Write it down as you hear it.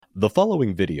The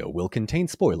following video will contain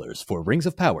spoilers for Rings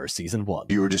of Power Season 1.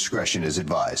 Your discretion is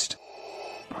advised.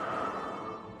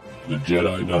 The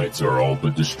Jedi Knights are all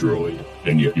but destroyed,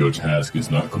 and yet your task is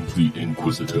not complete,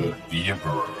 Inquisitor. The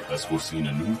Emperor has foreseen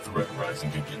a new threat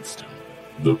rising against him.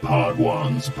 The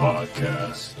Podwans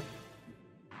Podcast.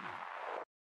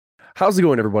 How's it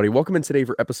going, everybody? Welcome in today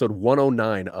for episode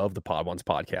 109 of the Podwans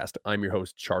Podcast. I'm your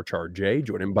host, Char Char J,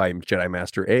 joined by Jedi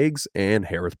Master Eggs and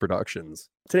Harith Productions.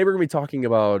 Today, we're going to be talking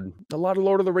about a lot of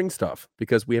Lord of the Rings stuff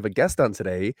because we have a guest on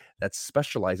today that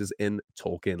specializes in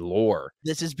Tolkien lore.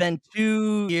 This has been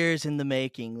 2 years in the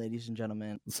making, ladies and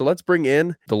gentlemen. So let's bring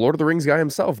in the Lord of the Rings guy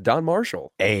himself, Don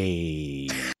Marshall. Hey,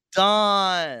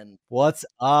 Don, what's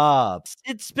up?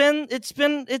 it's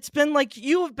been like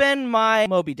you have been my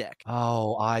Moby Dick.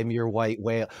 Oh, I'm your white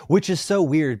whale, which is so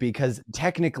weird because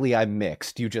technically I'm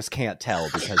mixed. You just can't tell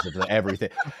because of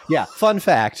everything. Yeah, fun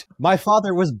fact, my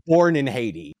father was born in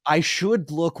Haiti. I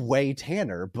should look way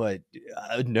tanner, but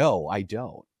no, I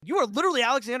don't. You are literally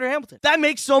Alexander Hamilton. That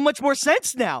makes so much more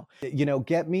sense now. You know,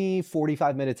 get me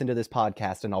 45 minutes into this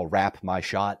podcast and I'll wrap my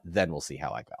shot, then we'll see how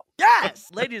I go. Yes,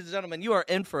 ladies and gentlemen, you are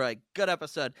in for a good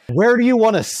episode. Where do you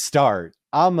want to start?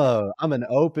 I'm an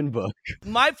open book.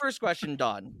 My first question,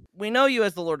 Don. We know you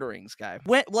as the Lord of the Rings guy.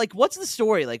 What's the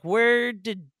story? Where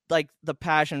did the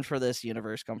passion for this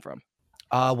universe come from?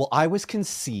 Well, I was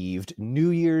conceived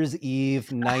New Year's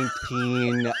Eve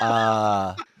 19.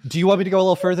 Do you want me to go a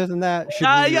little further than that?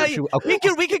 Okay.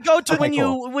 We could go to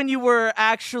Okay, when you were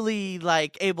actually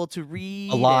able to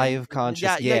read, alive,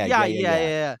 conscious.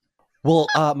 Yeah. Well,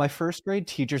 my first grade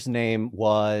teacher's name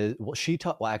was,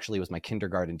 actually it was my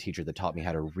kindergarten teacher that taught me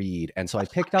how to read. And so I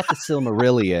picked up the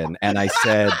Silmarillion and I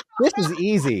said, this is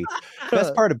easy.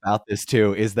 Best part about this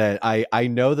too is that I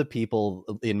know the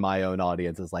people in my own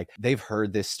audience is they've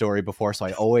heard this story before. So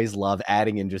I always love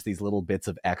adding in just these little bits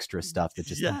of extra stuff that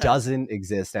just doesn't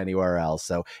exist anywhere else.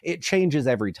 So it changes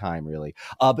every time, really.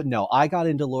 But no, I got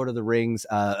into Lord of the Rings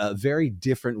a very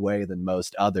different way than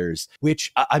most others,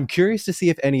 which I'm curious to see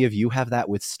if any of you have that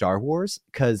with Star Wars,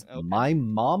 because my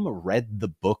mom read the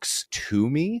books to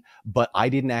me, but I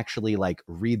didn't actually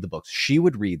read the books. She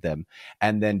would read them,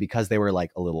 and then because they were a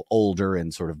little older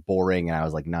and sort of boring, and I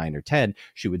was 9 or 10,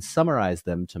 she would summarize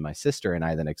them to my sister and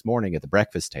I the next morning at the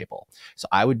breakfast table. So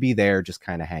I would be there just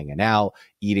kind of hanging out,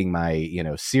 eating my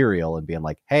cereal and being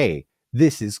like, hey,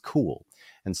 this is cool.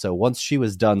 And so once she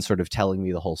was done sort of telling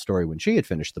me the whole story when she had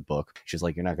finished the book, she's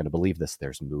like, you're not going to believe this,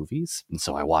 there's movies. And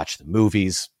so I watched the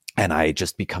movies. And I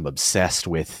just become obsessed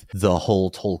with the whole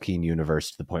Tolkien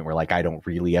universe to the point where I don't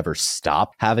really ever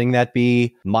stop having that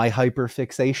be my hyper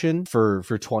fixation for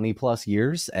 20 plus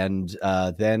years. And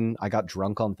then I got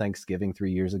drunk on Thanksgiving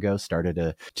 3 years ago, started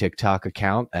a TikTok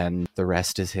account, and the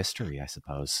rest is history, I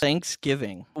suppose.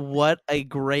 Thanksgiving. What a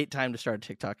great time to start a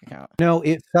TikTok account. No,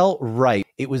 it felt right.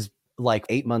 It was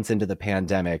 8 months into the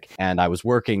pandemic and I was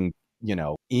working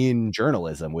in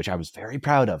journalism, which I was very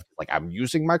proud of. I'm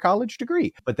using my college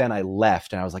degree. But then I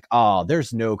left and I was like, oh,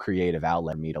 there's no creative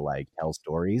outlet for me to tell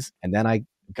stories. And then I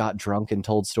got drunk and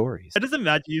told stories. I just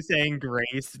imagine you saying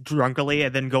grace drunkily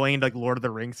and then going into Lord of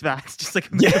the Rings facts. Just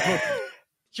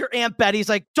Your Aunt Betty's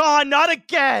like, Dawn, not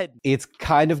again. It's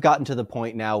kind of gotten to the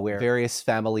point now where various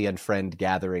family and friend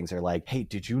gatherings are like, hey,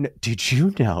 did you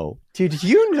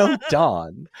know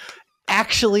Dawn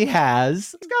actually he's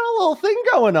got a little thing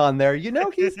going on there,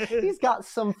 he's got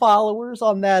some followers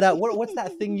on that what's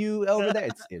that thing you over there?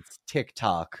 It's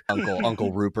TikTok.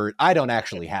 Uncle Rupert. I don't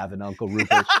actually have an Uncle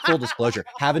Rupert. Full disclosure,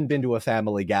 haven't been to a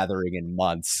family gathering in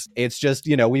months. It's just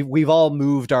we've all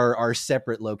moved our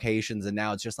separate locations, and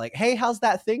now it's just hey, how's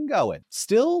that thing going?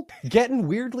 Still getting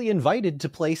weirdly invited to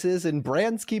places, and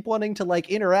brands keep wanting to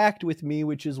interact with me,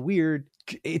 which is weird.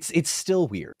 It's still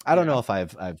weird. I don't know if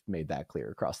I've made that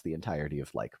clear across the entirety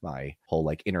of my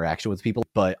whole interaction with people,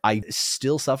 but I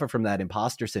still suffer from that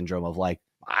imposter syndrome of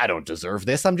I don't deserve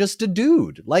this. I'm just a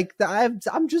dude.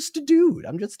 I'm just a dude.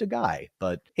 I'm just a guy.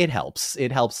 But it helps.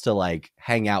 It helps to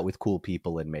hang out with cool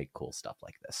people and make cool stuff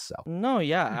like this. So no,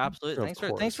 yeah, absolutely.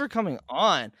 Thanks for coming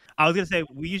on. I was gonna say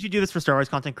we usually do this for Star Wars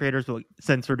content creators, but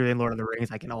since we're doing Lord of the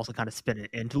Rings, I can also kind of spin it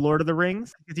into Lord of the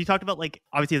Rings, because you talked about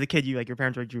obviously as a kid your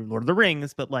parents read you Lord of the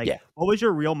Rings, but what was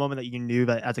your real moment that you knew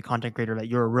that as a content creator that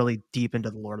you were really deep into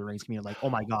the Lord of the Rings community?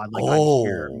 Oh my god, I'm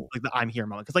here, the I'm here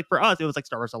moment. Because for us it was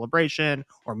Star Wars Celebration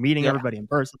or meeting everybody in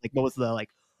person. What was the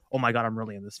oh my god, I'm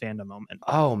really in this fandom moment?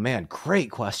 Oh man, great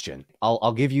question.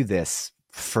 I'll give you this.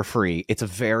 for free. It's a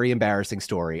very embarrassing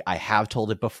story. I have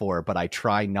told it before, but I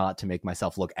try not to make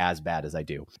myself look as bad as I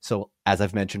do. So as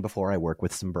I've mentioned before, I work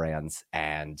with some brands,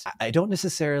 and I don't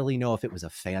necessarily know if it was a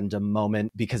fandom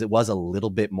moment because it was a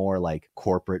little bit more like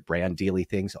corporate brand dealy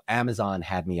thing. So Amazon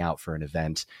had me out for an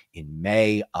event in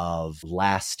May of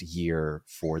last year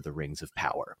for the Rings of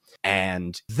Power.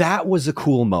 And that was a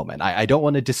cool moment. I don't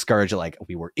want to discourage it. Like,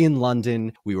 we were in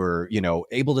London, we were,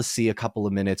 able to see a couple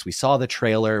of minutes. We saw the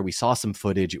trailer, we saw some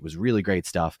footage. It was really great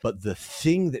stuff. But the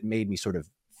thing that made me sort of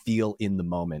feel in the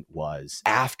moment was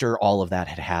after all of that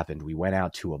had happened, we went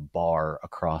out to a bar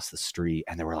across the street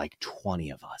and there were like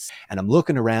 20 of us. And I'm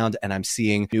looking around and I'm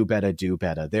seeing Do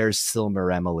Betta. There's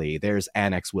Silmer Emily. There's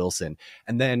Annex Wilson.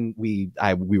 And then we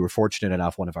were fortunate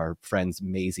enough, one of our friends,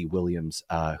 Maisie Williams,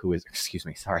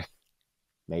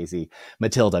 Maisie,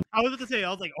 Matilda. I was about to say, I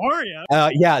was like, Arya.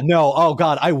 Yeah, no. Oh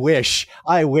God, I wish.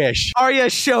 Arya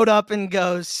showed up and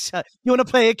goes, "You want to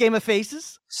play a game of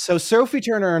faces?" So Sophie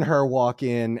Turner and her walk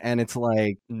in, and it's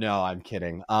like, no, I'm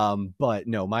kidding. But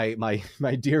no, my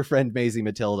dear friend Maisie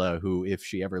Matilda, who, if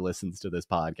she ever listens to this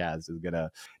podcast, is gonna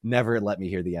never let me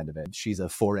hear the end of it. She's a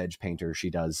 4-edge painter. She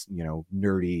does,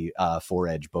 nerdy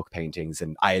 4-edge book paintings,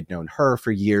 and I had known her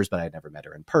for years, but I had never met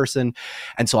her in person.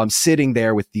 And so I'm sitting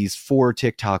there with these 4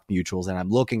 TikTok mutuals, and I'm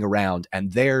looking around,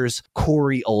 and there's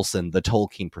Corey Olsen, the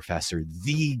Tolkien professor,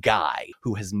 the guy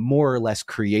who has more or less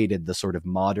created the sort of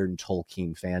modern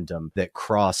Tolkien fandom that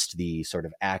crossed the sort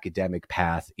of academic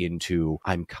path into,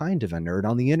 I'm kind of a nerd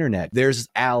on the internet. There's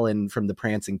Alan from the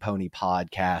Prancing Pony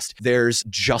podcast. There's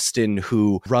Justin,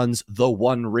 who runs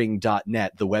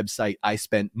theonering.net, the website I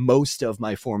spent most of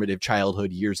my formative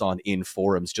childhood years on in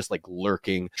forums, just like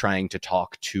lurking, trying to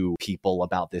talk to people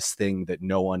about this thing that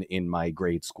no one in my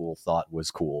grade school thought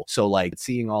was cool. So like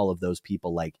seeing all of those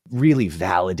people like really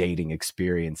validating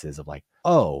experiences of like,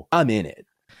 oh, I'm in it.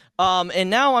 And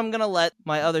now I'm going to let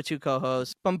my other 2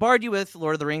 co-hosts bombard you with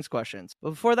Lord of the Rings questions. But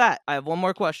before that, I have one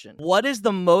more question. What is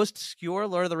the most obscure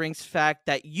Lord of the Rings fact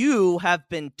that you have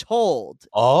been told?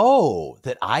 Oh,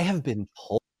 that I have been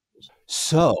told.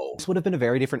 So this would have been a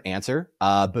very different answer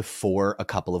before a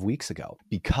couple of weeks ago,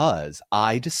 because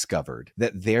I discovered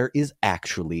that there is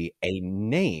actually a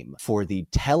name for the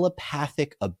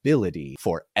telepathic ability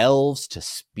for elves to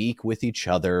speak with each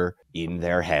other in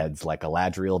their heads like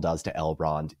Galadriel does to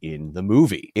Elrond in the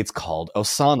movie. It's called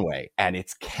Osanwe, and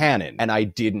it's canon. And I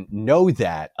didn't know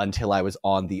that until I was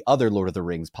on the other Lord of the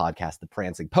Rings podcast, the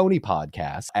Prancing Pony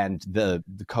podcast, and the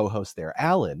co-host there,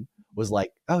 Alan, was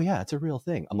like, oh yeah, it's a real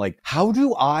thing. I'm like, how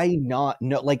do I not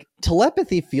know? Like,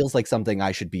 telepathy feels like something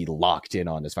I should be locked in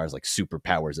on as far as like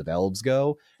superpowers of elves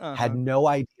go. Had no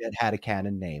idea it had a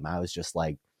canon name. I was just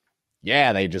like,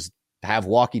 yeah, they just have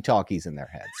walkie-talkies in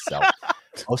their heads. So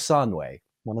Osanwe,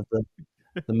 one of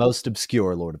the most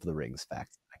obscure Lord of the Rings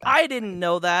facts. I didn't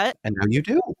know that. And now you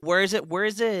do. Where is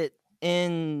it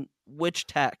in which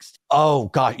text? Oh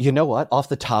God, you know what? Off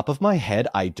the top of my head,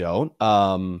 I don't.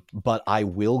 But I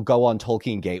will go on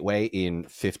Tolkien Gateway in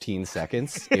 15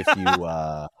 seconds. If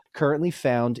you currently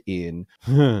found in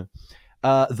the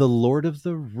Lord of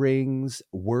the Rings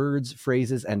words,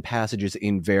 phrases, and passages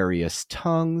in various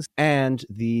tongues, and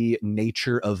the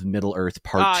Nature of Middle Earth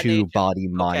Part 2, Body,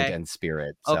 Mind, and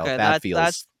Spirit. So okay,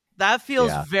 that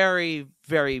feels very,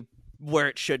 very where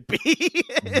it should be.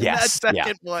 Yes. That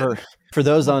second one. For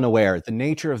those unaware, the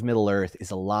Nature of Middle Earth is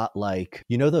a lot like,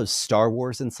 those Star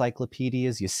Wars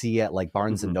encyclopedias you see at like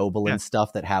Barnes and Noble and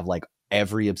stuff that have like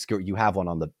every obscure, you have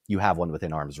one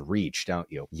within arm's reach, don't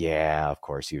you? Yeah, of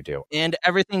course you do. And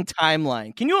everything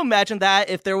timeline. Can you imagine that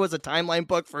if there was a timeline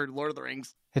book for Lord of the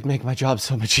Rings? It'd make my job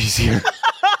so much easier.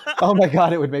 Oh my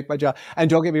God, it would make my job.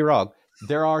 And don't get me wrong,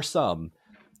 there are some.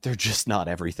 They're just not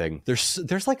everything. There's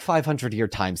like 500-year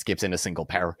time skips in a single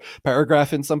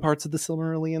paragraph in some parts of the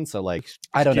Silmarillion. So like,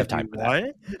 I don't have time for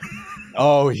that.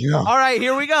 Oh yeah. All right,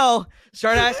 here we go.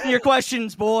 Start asking your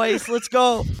questions, boys. Let's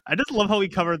go. I just love how we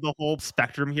covered the whole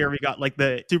spectrum here. We got like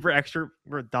the super expert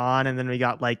with Don, and then we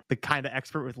got like the kind of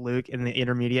expert with Luke, and the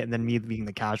intermediate, and then me being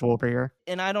the casual over here.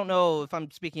 And I don't know if I'm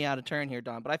speaking out of turn here,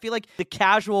 Don, but I feel like the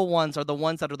casual ones are the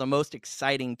ones that are the most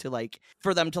exciting to like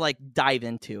for them to like dive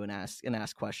into and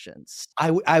ask questions.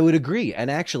 I would agree.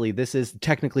 And actually, this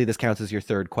counts as your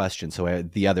third question, so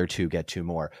the other 2 get 2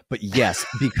 more. But yes,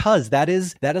 because that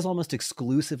is almost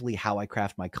exclusively how I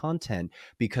craft my content. content,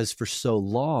 because for so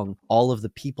long, all of the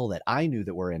people that I knew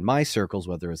that were in my circles,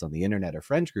 whether it was on the internet or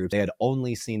friend groups, they had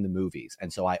only seen the movies.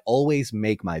 And so I always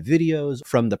make my videos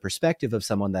from the perspective of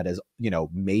someone that has,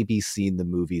 maybe seen the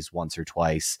movies once or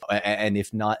twice. And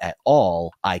if not at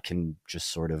all, I can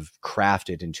just sort of craft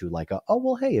it into like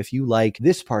hey, if you like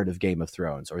this part of Game of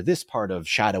Thrones or this part of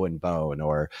Shadow and Bone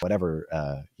or whatever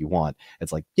you want,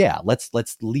 it's like, yeah, let's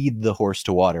lead the horse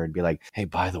to water and be like, hey,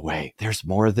 by the way, there's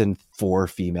more than 4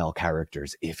 female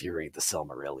characters if you read the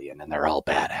Silmarillion, and they're all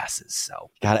badasses.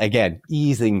 So again,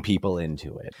 easing people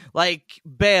into it. Like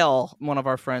Bale, one of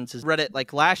our friends, has read it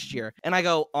like last year, and I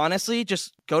go, honestly,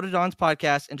 just go to Don's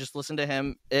podcast and just listen to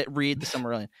him read the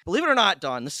Silmarillion. Believe it or not,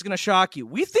 Don, this is going to shock you.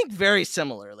 We think very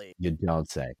similarly. You don't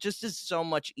say. Just is so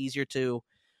much easier to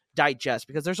digest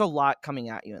because there's a lot coming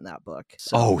at you in that book.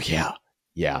 So. Oh, yeah.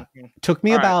 Yeah. Mm-hmm. Took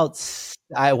me about,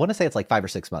 I want to say it's like 5 or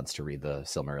 6 months to read the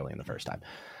Silmarillion the first time.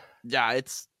 Yeah,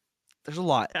 there's a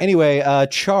lot. Anyway,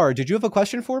 Char, did you have a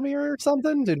question for me or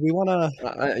something? Did we want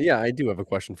to? Yeah, I do have a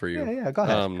question for you. Yeah, go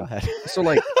ahead. Go ahead.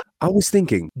 So, I was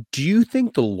thinking, do you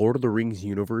think the Lord of the Rings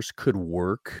universe could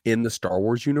work in the Star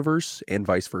Wars universe and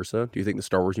vice versa? Do you think the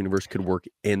Star Wars universe could work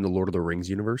in the Lord of the Rings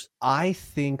universe? I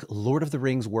think Lord of the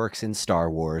Rings works in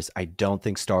Star Wars. I don't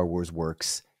think Star Wars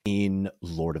works in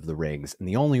Lord of the Rings. And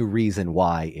the only reason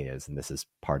why is, and this is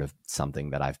part of something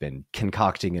that I've been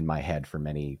concocting in my head for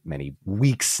many, many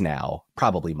weeks now,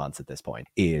 probably months at this point,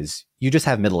 is you just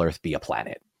have Middle Earth be a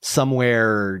planet.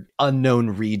 Somewhere unknown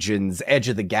regions, edge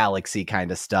of the galaxy kind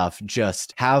of stuff.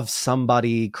 Just have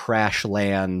somebody crash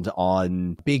land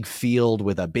on big field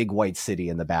with a big white city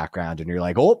in the background. And you're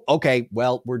like, oh, okay,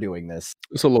 well, we're doing this.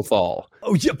 So Lothal.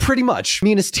 Oh, yeah, pretty much.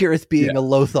 Minas Tirith being a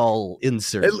Lothal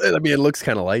insert. It looks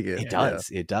kind of like it. It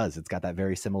does. Yeah. It does. It's got that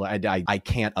very similar. I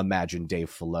can't imagine Dave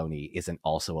Filoni isn't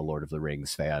also a Lord of the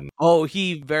Rings fan. Oh,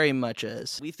 he very much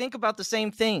is. We think about the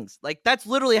same things. Like, that's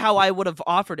literally how I would have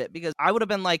offered it, because I would have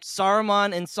been like,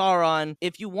 Saruman and Sauron,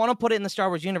 if you want to put it in the Star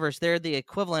Wars universe, they're the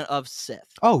equivalent of Sith.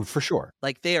 Oh, for sure.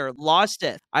 Like, they are lost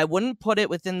Sith. I wouldn't put it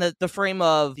within the frame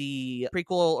of the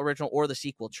prequel, original, or the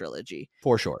sequel trilogy.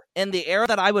 For sure. And the era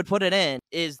that I would put it in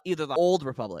is either the Old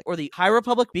Republic or the High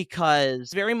Republic,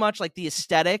 because very much like the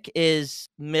aesthetic is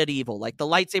medieval. Like, the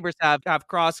lightsabers have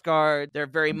cross guard. They're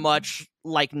very much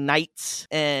like knights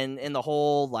and in the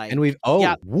whole like. And we've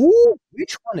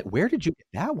which one? Where did you get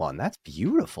that one? That's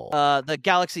beautiful. The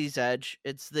Galaxy's Edge.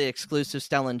 It's the exclusive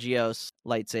Stellan Geos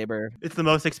lightsaber. It's the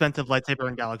most expensive lightsaber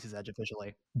in Galaxy's Edge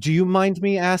officially. Do you mind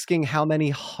me asking how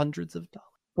many hundreds of dollars?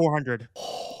 400.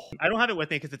 I don't have it with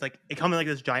me because it's like it comes in like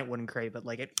this giant wooden crate, but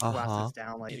like it collapses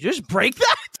down. Like, did you just break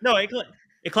that? No, it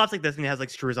collapses like this, and it has like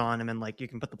screws on them, and like you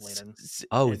can put the blade in.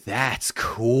 Oh, that's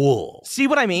cool. See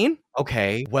what I mean?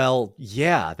 Okay, well,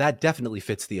 yeah, that definitely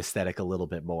fits the aesthetic a little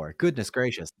bit more. Goodness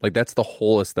gracious. Like, that's the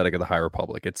whole aesthetic of the High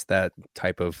Republic. It's that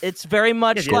type of... It's very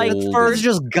much like first... It's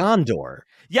just Gondor.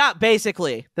 Yeah,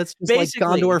 basically. That's just like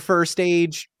Gondor First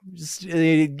Age, just,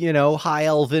 high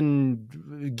elven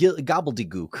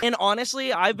gobbledygook. And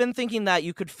honestly, I've been thinking that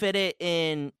you could fit it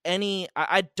in any...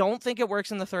 I don't think it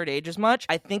works in the Third Age as much.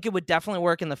 I think it would definitely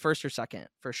work in the first or second,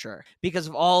 for sure. Because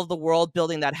of all of the world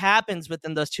building that happens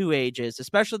within those 2 ages,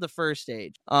 especially the First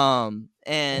Age.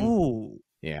 Ooh.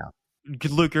 Yeah.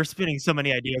 Luke, you're spinning so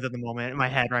many ideas at the moment in my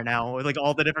head right now, with like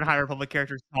all the different High Republic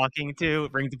characters talking to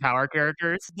Rings of Power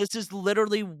characters. This is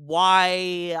literally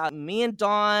why me and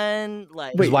Don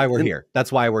That's why we're here.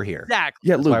 That's why we're here. Exactly.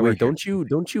 Yeah, Luke,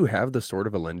 don't you have the Sword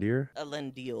of Elendil?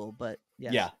 Elendil, but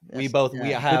yes. Yeah, yes. we both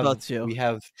two. We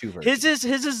have 2 versions.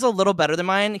 His is a little better than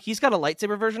mine. He's got a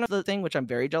lightsaber version of the thing, which I'm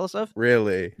very jealous of.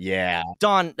 Really? Yeah.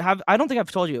 Don, I don't think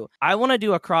I've told you. I want to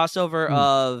do a crossover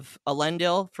of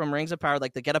Elendil from Rings of Power,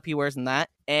 like the getup he wears in that,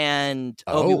 and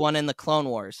Obi-Wan in the Clone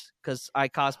Wars, because I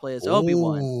cosplay as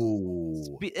Obi-Wan.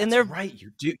 And they're right.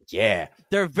 You do. Yeah.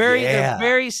 They're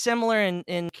very similar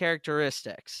in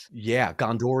characteristics. Yeah,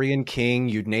 Gondorian king.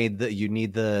 You need the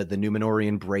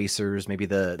Numenorian bracers, maybe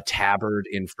the tabard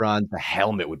in front. The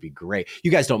helmet would be great.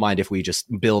 You guys don't mind if we just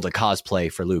build a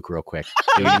cosplay for Luke real quick?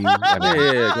 Yeah,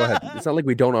 go ahead. It's not like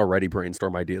we don't already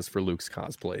brainstorm ideas for Luke's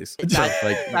cosplays.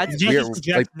 That's just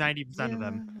 90% of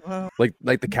them.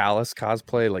 Like the Callus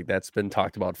cosplay, like that's been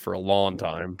talked about for a long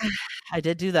time. I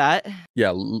did do that.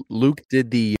 Yeah, Luke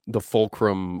did the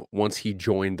fulcrum once he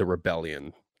joined the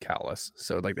rebellion. Callus.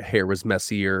 So like the hair was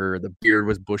messier, the beard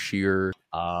was bushier.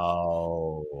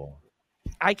 Oh.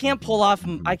 I can't pull off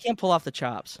the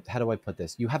chops. How do I put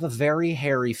this? You have a very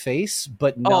hairy face,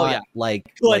 but not like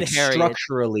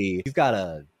structurally. You've got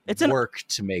to work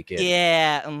to make it.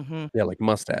 Yeah. Mm-hmm. Yeah, like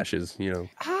mustaches,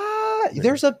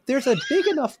 there's a big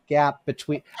enough gap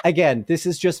between. Again, this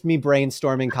is just me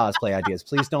brainstorming cosplay ideas.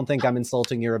 Please don't think I'm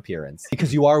insulting your appearance,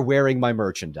 because you are wearing my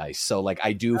merchandise. So like,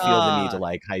 I do feel the need to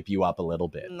like hype you up a little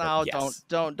bit. No, yes.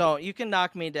 don't. You can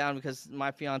knock me down, because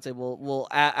my fiance will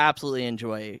absolutely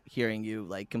enjoy hearing you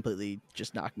like completely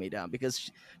just knock me down,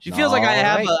 because she feels like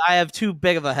I have too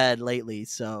big of a head lately.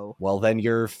 So well, then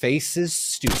your face is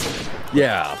stupid.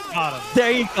 Yeah.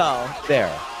 There you go.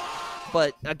 There.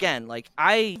 But again, like,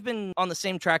 I've been on the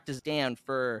same track as Dan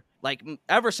for like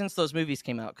ever since those movies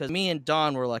came out, because me and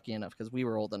Dawn were lucky enough, because we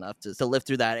were old enough to live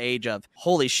through that age of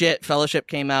holy shit. Fellowship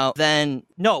came out, then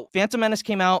Phantom Menace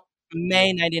came out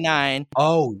May 99.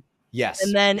 Oh yes.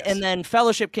 And then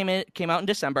Fellowship came out in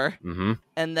December. Mm-hmm.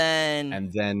 And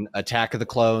then Attack of the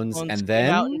Clones, and then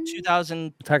came out in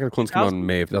 2000. Attack of the Clones came out in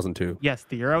May of 2002. Yes,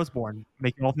 the year I was born,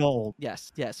 making all feel old.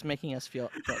 Yes, making us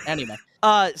feel anyway.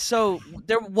 So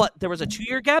there was a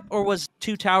 2-year gap, or was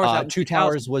Two Towers? Two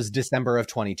Towers was December of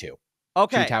 22.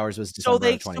 Okay. Two Towers was December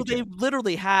of 22. So they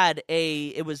literally had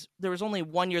there was only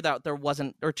 1 year that there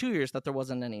wasn't, or 2 years that there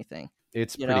wasn't anything.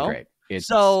 It's pretty great.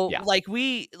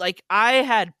 I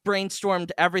had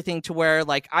brainstormed everything to where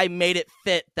like I made it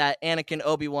fit that Anakin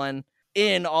Obi-Wan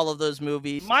in all of those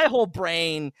movies. My whole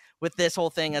brain with this whole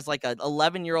thing as like an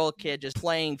 11-year-old kid just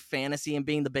playing fantasy and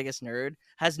being the biggest nerd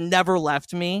has never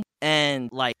left me. And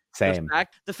like same.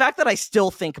 The fact that I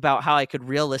still think about how I could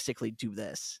realistically do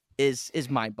this is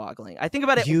mind-boggling. I think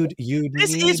about it.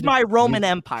 This is my Roman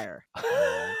Empire.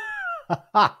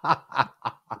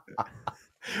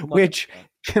 Which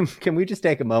can we just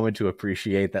take a moment to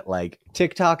appreciate that, like,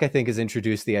 TikTok, I think, has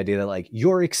introduced the idea that like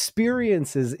your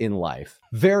experiences in life,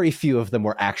 very few of them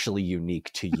were actually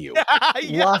unique to you.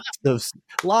 Yeah.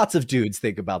 Lots of dudes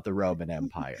think about the Roman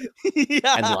Empire.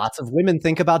 Yeah. And lots of women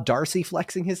think about Darcy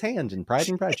flexing his hand in Pride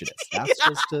and Prejudice.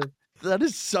 That's that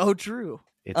is so true.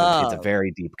 It's a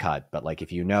very deep cut, but like,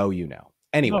 if you know, you know.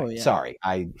 Anyway, sorry.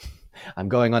 I'm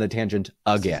going on a tangent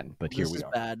again, but here we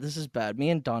are. This is bad. Me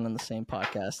and Don on the same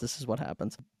podcast. This is what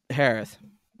happens. Harith.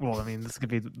 Well, I mean, this could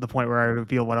be the point where I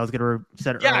reveal what I was going to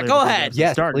say earlier. Yeah, go ahead.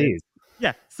 Yes, please.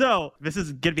 Yeah, so this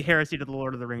is going to be heresy to the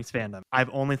Lord of the Rings fandom. I've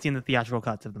only seen the theatrical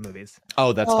cuts of the movies.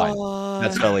 Oh, that's fine.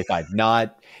 That's totally fine.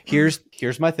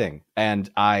 Here's my thing.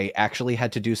 And I actually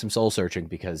had to do some soul searching,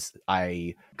 because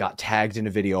I got tagged in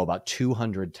a video about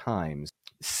 200 times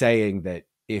saying that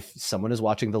if someone is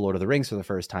watching The Lord of the Rings for the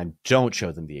first time, don't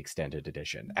show them the extended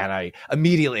edition. And I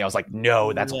was like,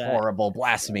 no, that's horrible,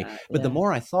 blasphemy. But the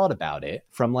more I thought about it,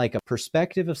 from like a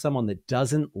perspective of someone that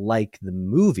doesn't like the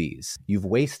movies, you've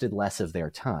wasted less of their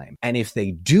time. And if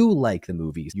they do like the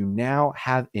movies, you now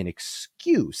have an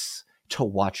excuse to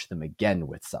watch them again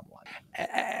with someone.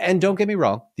 And don't get me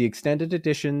wrong, the extended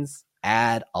editions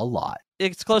add a lot.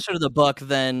 It's closer to the book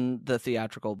than the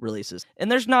theatrical releases.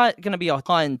 And there's not going to be a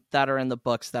ton that are in the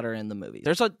books that are in the movies.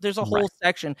 There's a whole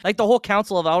section. Like the whole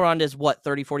Council of Elrond is what,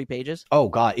 30, 40 pages? Oh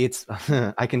God, it's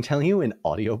I can tell you in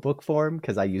audiobook form,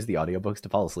 because I use the audiobooks to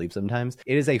fall asleep sometimes.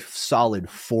 It is a solid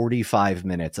 45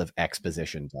 minutes of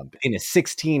exposition dump. In a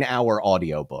 16-hour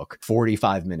audiobook,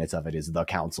 45 minutes of it is the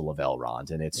Council of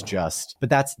Elrond. And it's but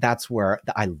that's where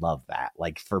I love that.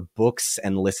 Like, for books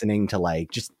and listening to like,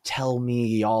 just tell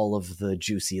me all of the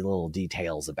juicy little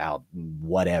details about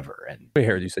whatever. And wait,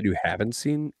 Harry, you said you haven't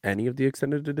seen any of the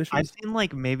extended editions? I've seen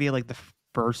like maybe like the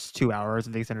first 2 hours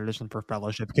of the extended edition for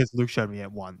Fellowship, because Luke showed me it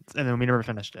once, and then we never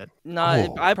finished it.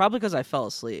 No, I probably because I fell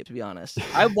asleep, to be honest.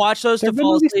 I watched those to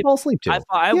fall asleep.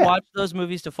 I watched those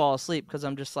movies to fall asleep, because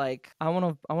I'm just like, I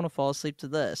want to fall asleep to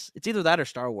this. It's either that or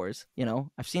Star Wars. You know,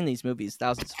 I've seen these movies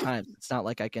thousands of times. It's not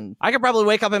like I could probably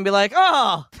wake up and be like,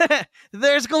 oh,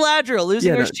 there's Galadriel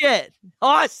losing her shit.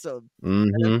 Awesome.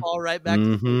 And then fall right back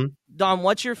to sleep. Dom,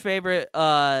 what's your favorite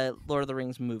Lord of the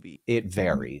Rings movie? It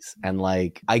varies. And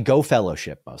like, I go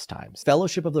Fellowship most times.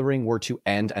 Fellowship of the Ring were to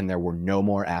end and there were no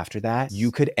more after that,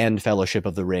 you could end Fellowship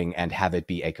of the Ring and have it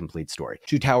be a complete story.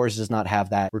 Two Towers does not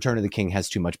have that. Return of the King has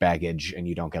too much baggage and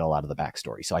you don't get a lot of the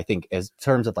backstory. So I think, as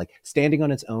terms of like standing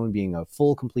on its own, being a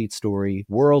full complete story,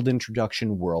 world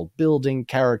introduction, world building,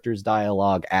 characters,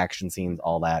 dialogue, action scenes,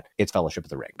 all that, it's Fellowship of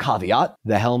the Ring. Caveat: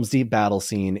 the Helm's Deep battle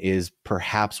scene is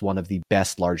perhaps one of the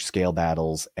best large-scale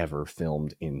battles ever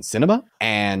filmed in cinema,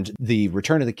 and the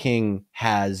Return of the King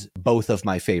has both of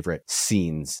my favorite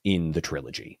scenes in the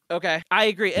trilogy. Okay, I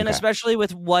agree, and especially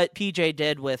with what PJ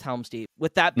did with Helm's Deep,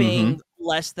 with that being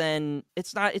less than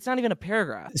it's not even a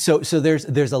paragraph. So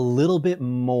there's a little bit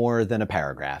more than a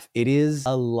paragraph. It is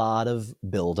a lot of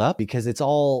buildup because it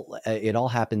all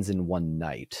happens in one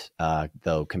night.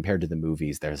 Though compared to the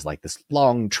movies, there's like this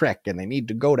long trek and they need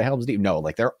to go to Helm's Deep. No,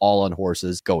 like they're all on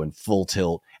horses going full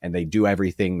tilt and they do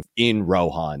everything in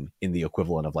Rohan in the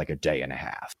equivalent of like a day and a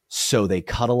half. So they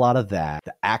cut a lot of that.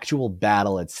 The actual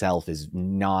battle itself is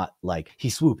not like he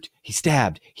swooped, he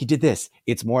stabbed, he did this.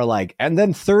 It's more like, and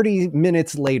then 30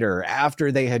 minutes later,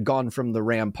 after they had gone from the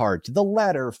rampart, the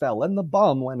ladder fell and the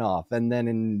bomb went off. And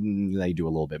then they do a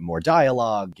little bit more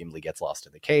dialogue. Gimli gets lost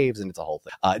in the caves and it's a whole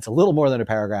thing. It's a little more than a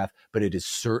paragraph, but it is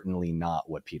certainly not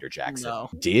what Peter Jackson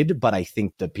did. But I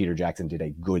think that Peter Jackson did a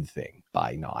good thing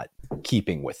by not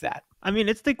keeping with that. I mean,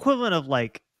 it's the equivalent of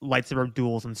like lightsaber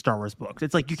duels in Star Wars books.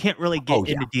 It's like you can't really get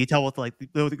into detail with like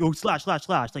slash.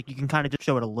 Like you can kind of just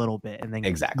show it a little bit and then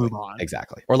move on.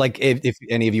 Exactly. Or like if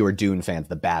any of you are Dune fans,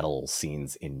 the battle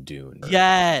scenes in Dune.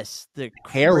 Yes, they're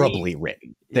terribly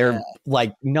written. They're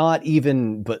like not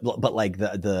even, but like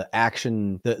the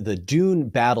action, the Dune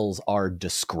battles are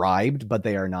described, but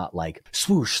they are not like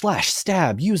swoosh, slash,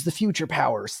 stab, use the future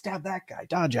power, stab that guy,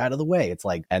 dodge out of the way. It's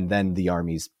like, and then the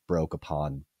armies broke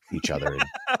upon each other and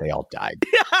they all died.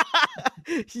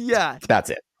 Yeah, that's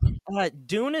it.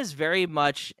 Dune is very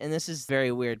much, and this is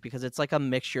very weird because it's like a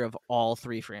mixture of all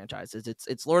three franchises.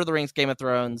 It's Lord of the Rings, Game of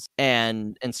Thrones,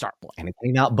 and Star Wars. And it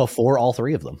came out before all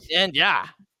three of them. And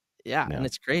and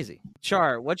it's crazy.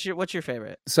 Char, what's your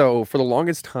favorite? So for the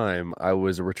longest time, I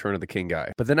was a Return of the King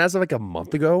guy. But then as of like a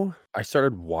month ago, I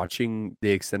started watching the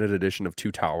extended edition of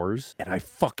Two Towers, and I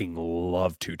fucking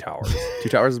love Two Towers. Two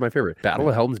Towers is my favorite. Battle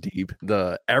of Helm's Deep,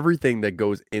 everything that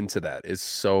goes into that is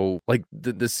so like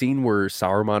the scene where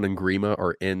Saruman and Grima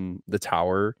are in the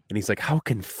tower, and he's like, "How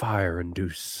can fire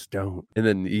induce stone?" And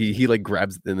then he like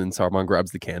grabs, and then Saruman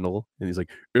grabs the candle, and he's like,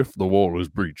 "If the wall is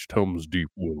breached, Helm's Deep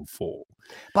will fall."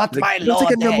 But my lord,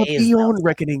 like a number beyond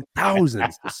reckoning,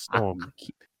 thousands the storm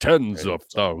keep. Tens of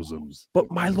thousands. But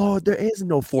my lord, there is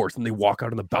no force. And they walk out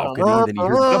on the balcony, and then you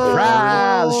hear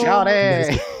surprise,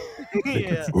 shawty.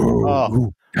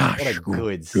 Oh, what a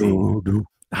good scene.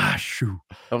 I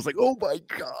was like, oh my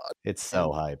God. It's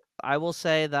so hype. I will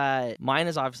say that mine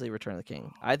is obviously Return of the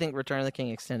King. I think Return of the King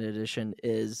Extended Edition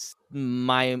is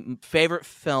my favorite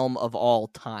film of all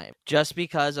time, just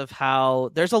because of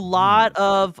how there's a lot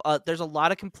of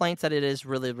complaints that it is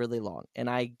really, really long, and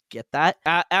I get that.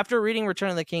 After reading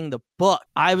Return of the King, the book,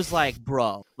 I was like,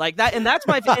 bro, like that, and that's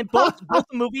my and both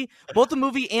the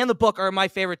movie and the book are my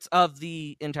favorites of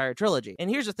the entire trilogy.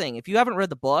 And here's the thing: if you haven't read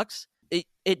the books,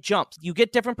 it jumps. You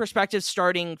get different perspectives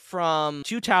starting from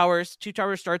Two Towers. Two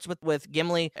Towers starts with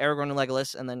Gimli, Aragorn, and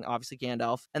Legolas, and then obviously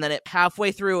Gandalf. And then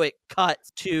halfway through it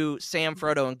cuts to Sam,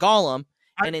 Frodo, and Gollum.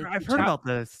 I've heard about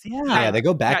this. Yeah, they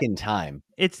go back in time.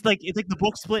 It's like the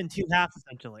book split in two halves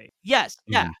essentially. Yes.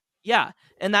 Yeah. Mm-hmm. Yeah,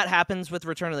 and that happens with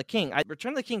Return of the King.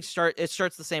 Return of the King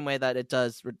starts the same way that it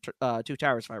does Two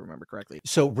Towers, if I remember correctly.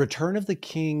 So Return of the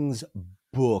King's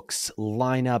books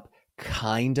line up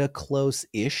kind of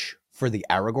close-ish for the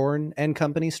Aragorn and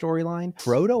company storyline.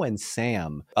 Frodo and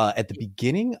Sam, at the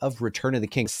beginning of Return of the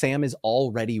King, Sam is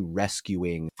already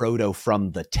rescuing Frodo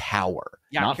from the tower.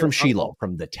 Not from Shiloh,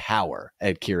 from the tower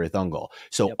at Cirith Ungol.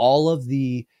 So all of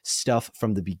the stuff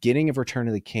from the beginning of Return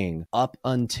of the King up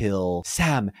until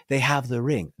Sam, they have the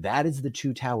ring. That is the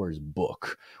Two Towers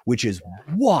book, which is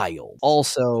wild.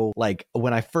 Also, like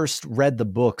when I first read the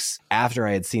books after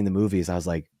I had seen the movies, I was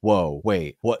like, whoa,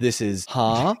 wait, what? This is,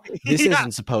 This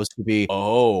isn't supposed to be,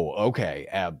 okay,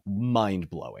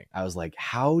 mind-blowing. I was like,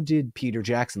 how did Peter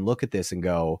Jackson look at this and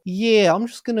go, yeah, I'm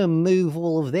just going to move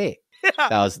all of that?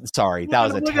 That was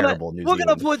a terrible news. We're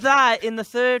gonna put that in the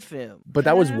third film. But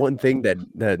that was one thing that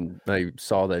I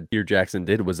saw that Peter Jackson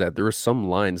did, was that there were some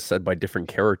lines said by different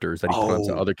characters that he put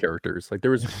onto other characters. Like there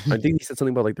was, I think he said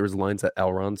something about like there was lines that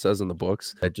Elrond says in the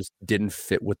books that just didn't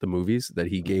fit with the movies, that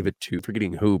he gave it to,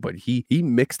 forgetting who, but he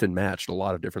mixed and matched a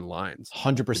lot of different lines.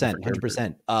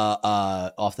 100%.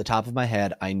 Off the top of my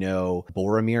head, I know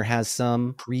Boromir has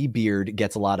some. Treebeard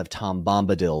get's a lot of Tom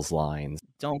Bombadil's lines.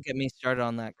 Don't get me started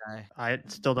on that guy. I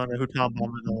still don't know who Tom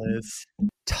Bombadil is.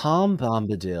 Tom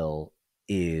Bombadil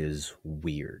is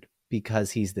weird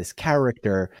because he's this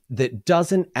character that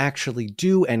doesn't actually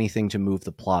do anything to move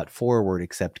the plot forward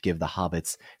except give the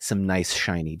hobbits some nice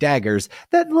shiny daggers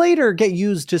that later get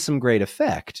used to some great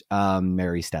effect.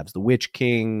 Merry stabs the Witch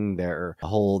King. They're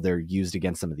used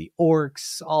against some of the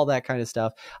orcs, all that kind of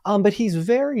stuff. But he's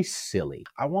very silly.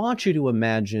 I want you to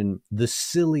imagine the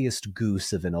silliest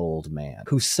goose of an old man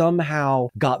who somehow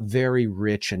got very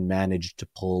rich and managed to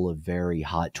pull a very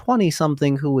hot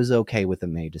 20-something who was okay with a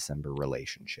May-December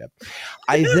relationship.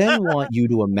 I then want you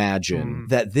to imagine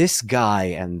that this guy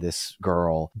and this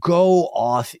girl go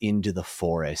off into the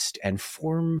forest and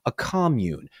form a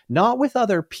commune, not with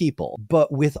other people,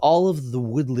 but with all of the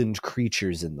woodland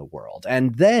creatures in the world.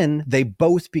 And then they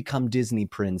both become Disney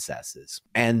princesses.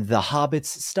 And the hobbits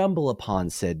stumble upon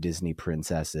said Disney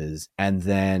princesses and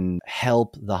then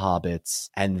help the hobbits.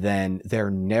 And then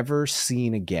they're never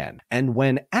seen again. And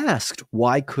when asked,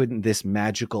 why couldn't this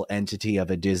magical entity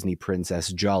of a Disney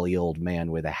princess, jolly old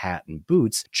man with a hat and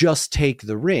boots, just take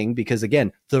the ring? Because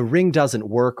again, the ring doesn't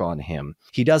work on him.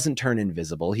 He doesn't turn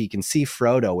invisible. He can see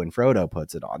Frodo when Frodo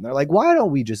puts it on. They're like, why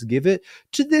don't we just give it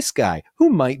to this guy who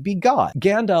might be God?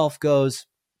 Gandalf goes,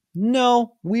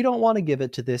 no, we don't want to give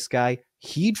it to this guy.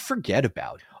 He'd forget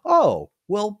about it. Oh,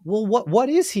 well, what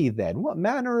is he then? What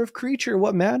manner of creature,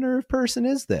 what manner of person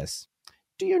is this?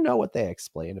 Do you know what they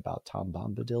explain about Tom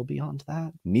Bombadil beyond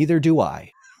that? Neither do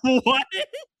I. What?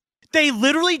 They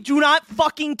literally do not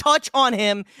fucking touch on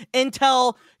him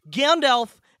until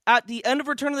Gandalf, at the end of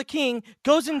Return of the King,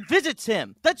 goes and visits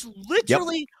him. That's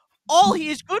literally all he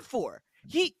is good for.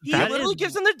 He literally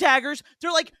gives them the daggers.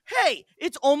 They're like, hey,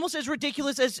 it's almost as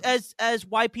ridiculous as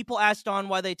why people asked on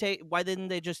why didn't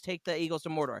they just take the Eagles to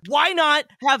Mordor? Why not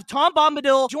have Tom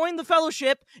Bombadil join the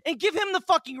Fellowship and give him the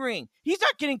fucking ring? He's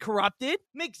not getting corrupted.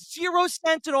 Makes zero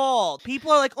sense at all.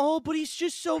 People are like, oh, but he's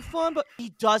just so fun. But he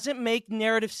doesn't make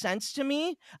narrative sense to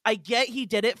me. I get he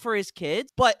did it for his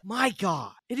kids, but my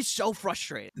God, it is so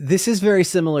frustrating. This is very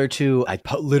similar to, I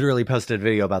literally posted a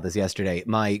video about this yesterday,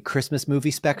 my Christmas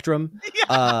movie spectrum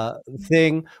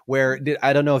thing, where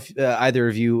I don't know if either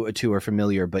of you two are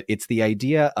familiar, but it's the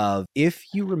idea of,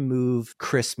 if you remove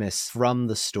Christmas from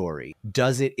the story,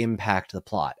 does it impact the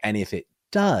plot? And if it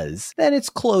does, then it's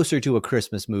closer to a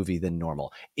Christmas movie than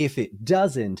normal. If it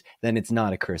doesn't, then it's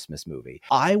not a Christmas movie.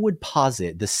 I would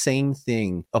posit the same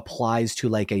thing applies to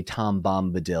like a Tom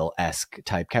Bombadil-esque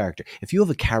type character. If you have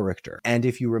a character, and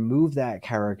if you remove that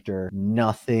character,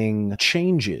 nothing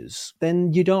changes,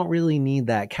 then you don't really need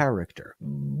that character.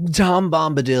 Tom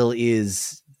Bombadil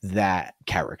is that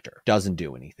character. Doesn't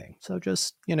do anything. So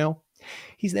just,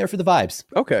 he's there for the vibes.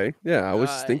 Okay, yeah, I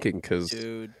was thinking because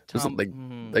because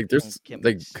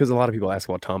a lot of people ask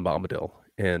about Tom Bombadil,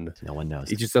 and no one knows.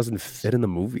 He just doesn't fit in the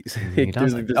movies. He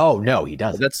doesn't. Oh no, he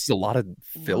doesn't. That's a lot of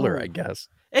filler, I guess.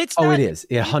 It is.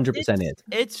 It 100% is.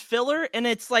 It's filler, and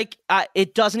it's like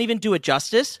it doesn't even do it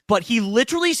justice. But he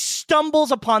literally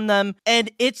stumbles upon them, and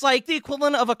it's like the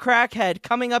equivalent of a crackhead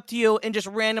coming up to you and just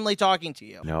randomly talking to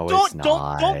you. No, it's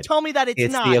not. Don't tell me that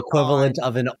it's not. It's the equivalent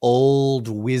of an old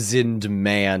wizened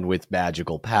man with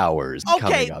magical powers.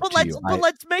 Okay, coming up but to you.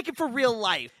 let's make it for real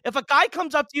life. If a guy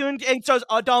comes up to you and says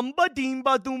 "Adam badim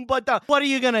badum badum," what are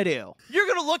you gonna do? You're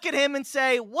gonna look at him and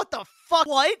say, "What the fuck?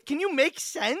 What? Can you make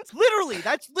sense?" Literally,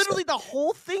 that's literally the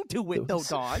whole thing to it, though,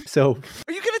 Don. So,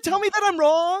 are you gonna tell me that I'm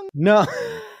wrong? No.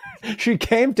 She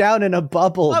came down in a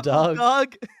bubble, Doug.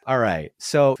 Doug. All right.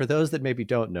 So for those that maybe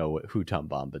don't know who Tom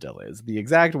Bombadil is, the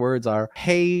exact words are,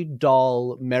 hey,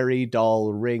 doll, merry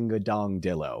doll, ring a dong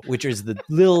dillo, which is the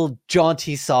little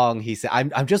jaunty song he said.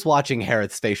 I'm just watching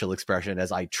Harriet's facial expression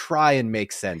as I try and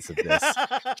make sense of this.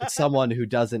 It's someone who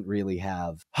doesn't really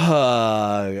have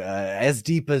as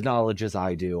deep a knowledge as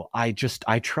I do. I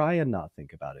try and not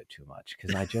think about it too much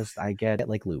because I get it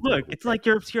like Luke. Look, it's like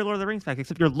your obscure Lord of the Rings fact,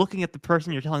 except you're looking at the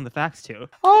person you're telling the facts to.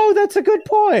 Oh, that's a good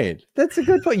point.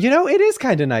 It is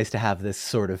kind of nice to have this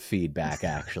sort of feedback,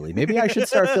 actually. Maybe I should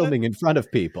start filming in front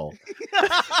of people.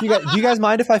 Do you guys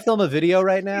mind if I film a video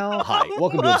right now? Hi,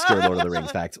 welcome to Obscure Lord of the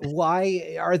Rings Facts.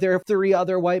 Why are there 3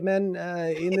 other white men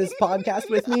in this podcast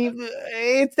with me?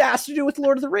 It has to do with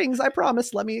Lord of the Rings, I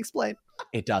promise. Let me explain.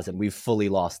 It doesn't. We've fully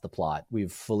lost the plot.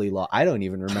 I don't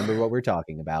even remember what we're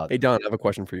talking about. Hey, Don, I have a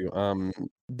question for you.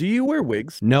 Do you wear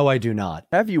wigs? No, I do not.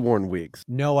 Have you worn wigs?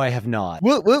 No, I have not.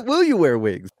 Will you wear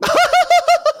wigs?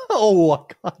 Oh,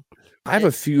 God. I have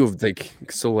a few of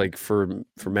for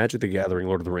Magic the Gathering,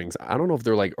 Lord of the Rings. I don't know if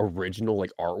they're like original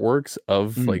like artworks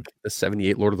of like the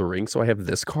 78 Lord of the Rings. So I have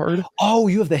this card. Oh,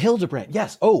 you have the Hildebrand.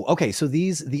 Yes. Oh, okay. So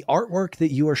the artwork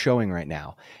that you are showing right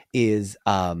now is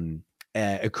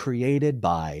created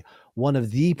by one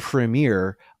of the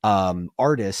premier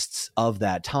artists of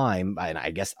that time, and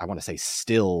I guess I want to say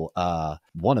still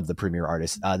one of the premier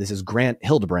artists. This is Grant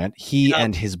Hildebrand. He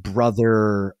and his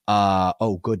brother, Tom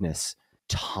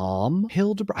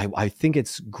Hildebrand. I think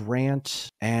it's Grant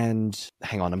and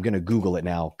hang on, I'm going to Google it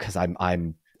now because I'm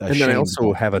ashamed. And then I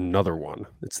also have another one.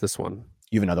 It's this one.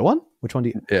 You have another one? Which one do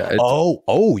you? Yeah.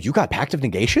 Oh, you got Pact of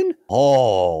Negation?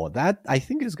 Oh, that I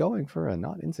think is going for a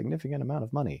not insignificant amount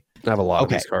of money. I have a lot of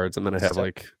these cards, and then I have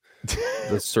like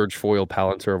the Surge Foil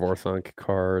Palantir of Orthunk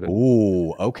card.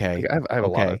 Ooh, okay. I have a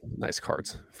lot of nice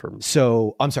cards from.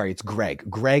 So I'm sorry, it's Greg.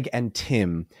 Greg and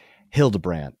Tim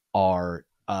Hildebrandt are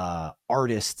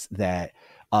artists that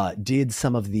did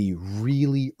some of the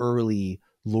really early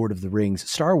Lord of the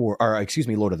Rings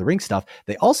Lord of the Rings stuff.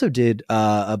 They also did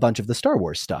a bunch of the Star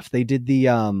Wars stuff. They did the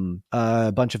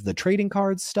bunch of the trading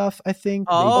cards stuff, I think.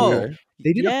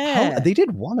 They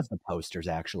did one of the posters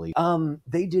actually.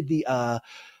 They did the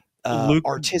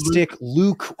artistic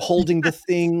Luke holding the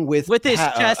thing with his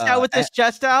chest out. With his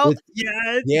chest out. With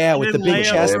the big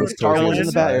chest with Star Wars in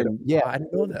the back. Yeah, I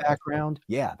didn't know that background.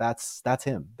 Yeah, that's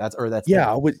him. That's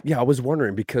I was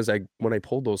wondering because when I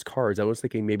pulled those cards, I was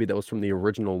thinking maybe that was from the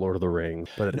original Lord of the Rings,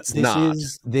 but it's not.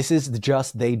 This is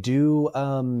just they do.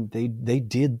 They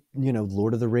did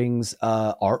Lord of the Rings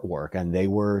artwork, and they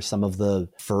were some of the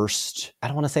first. I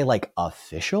don't want to say like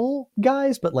official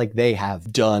guys, but like they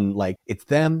have done it's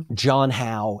them. John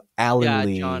Howe, Alan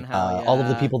Lee, all of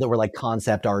the people that were like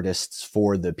concept artists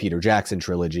for the Peter Jackson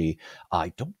trilogy.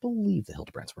 I don't believe the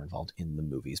Hildebrandts were involved in the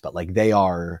movies, but like they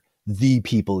are the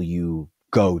people you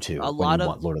go to when you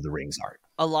want Lord of the Rings art.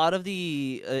 A lot of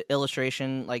the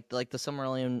illustration, like the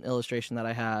Silmarillion illustration that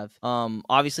I have,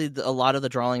 obviously a lot of the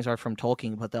drawings are from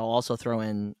Tolkien, but they'll also throw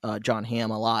in John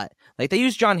Hamm a lot. Like they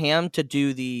use John Hamm to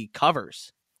do the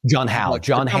covers. John Howe.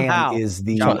 John Hamm is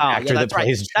the actor that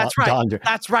plays Don Draper.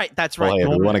 That's right. Boy,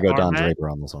 we want to go Don Draper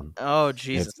on this one. Oh,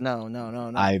 Jesus. No.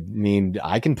 I mean,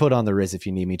 I can put on the Riz if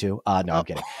you need me to. No, I'm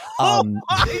kidding.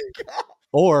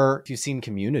 Or if you've seen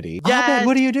Community. Yes. Man,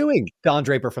 what are you doing? Don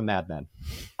Draper from Mad Men.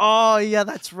 Oh, yeah,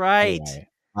 that's right.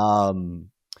 Anyway,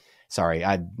 sorry,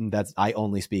 I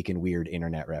only speak in weird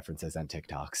internet references and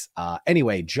TikToks.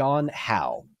 Anyway, John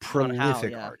Howe,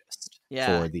 prolific artist.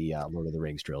 For the Lord of the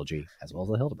Rings trilogy, as well as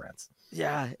the Hildebrandts.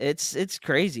 Yeah, it's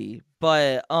crazy,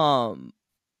 but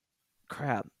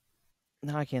crap.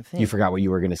 No, I can't think. You forgot what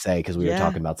you were going to say because we were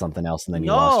talking about something else, and then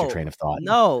you lost your train of thought.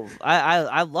 No,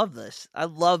 I love this. I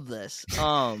love this.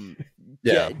 Char,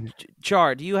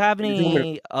 do you have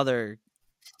any other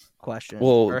questions?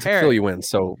 Well, to fill you in,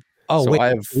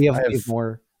 I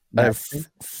have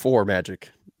 4 Magic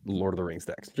Lord of the Rings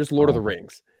decks, just Lord of the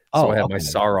Rings. So I have my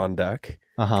Sauron deck.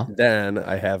 Then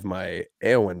I have my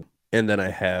Eowyn, and then I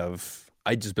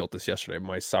just built this yesterday,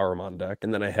 my Saruman deck,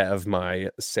 and then I have my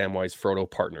Samwise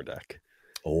Frodo partner deck.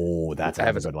 Oh, that's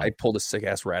a good one. I pulled a sick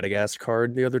ass Radagast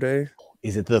card the other day.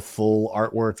 Is it the full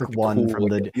artwork one from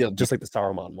just like the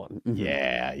Saruman one? Mm-hmm.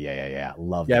 Yeah.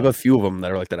 Love. Yeah, I have a few of them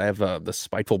that are like that. I have the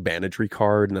Spiteful Banditry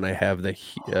card, and then I have the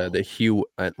Hugh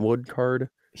Entwood card.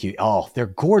 They're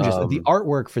gorgeous. The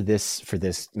artwork for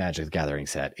this Magic the Gathering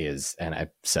set is, and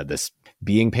I've said this,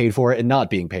 being paid for it and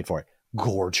not being paid for it,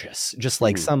 gorgeous. Just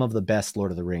like some of the best Lord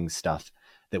of the Rings stuff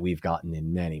that we've gotten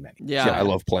in many. Yeah, I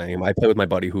love playing him. I play with my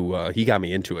buddy who he got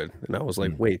me into it, and I was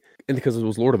like, wait, and because it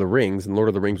was Lord of the Rings, and Lord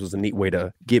of the Rings was a neat way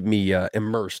to get me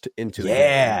immersed into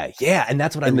it. Yeah, and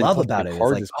that's what I love about it.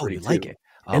 It's like, you like it,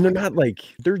 and they're not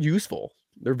they're useful.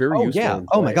 They're very useful. Yeah.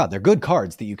 Oh my God, they're good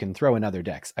cards that you can throw in other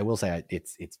decks. I will say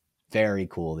it's very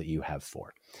cool that you have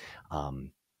 4.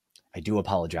 I do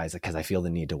apologize because I feel the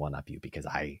need to one up you because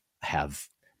I have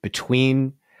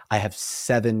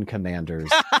 7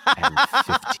 commanders and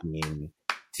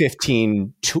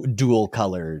 15 dual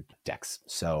colored decks.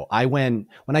 So when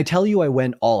I tell you I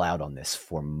went all out on this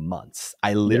for months,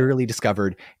 I literally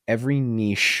discovered every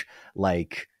niche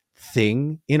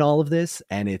thing in all of this,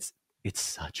 and it's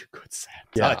such a good set.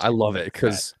 Yeah, I love it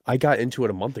because I got into it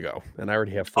a month ago and I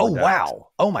already have 4 decks. Wow.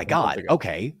 Oh my God.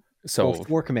 Okay. So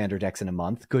 4 commander decks in a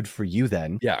month. Good for you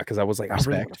then. Yeah, because I was like, I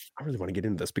really want to get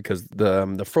into this because the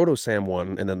Frodo Sam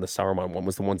one and then the Saruman one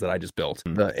was the ones that I just built.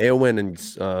 The Eowyn and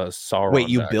Sauron. Wait,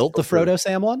 you built the Frodo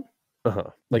Sam one?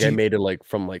 I made it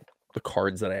from the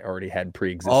cards that I already had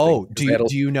pre-existing. Oh, do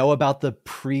you know about the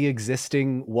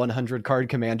pre-existing 100 card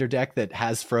commander deck that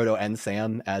has Frodo and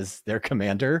Sam as their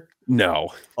commander? No.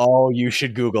 Oh, you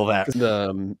should Google that.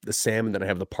 The Sam, and then I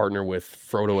have the partner with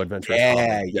Frodo Adventurers.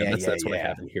 That's what I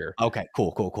have in here. Okay,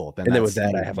 cool. And then with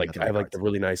that, I have the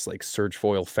really nice Surge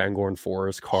Foil Fangorn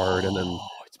Forest card, and then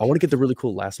I want to get the really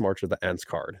cool Last March of the Ents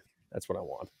card. That's what I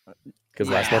want. Because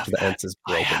Last March of the Ents is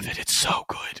broken. I have it. It's so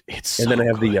good. Then I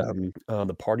have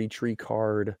the Party Tree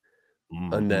card.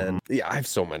 And then I have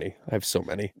so many.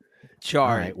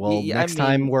 Char. All right. Well, next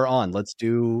time we're on, let's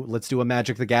do a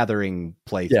Magic the Gathering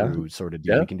playthrough sort of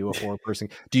deal. We can do a 4-person.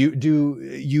 Do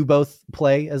you both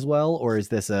play as well, or is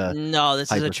this a no?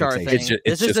 This is a Char thing.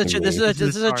 This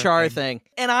is a Char thing,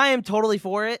 and I am totally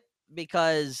for it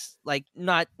because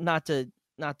not to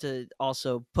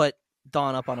also put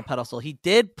Don up on a pedestal. He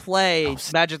did play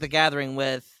Magic the Gathering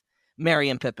with Merry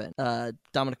and Pippin,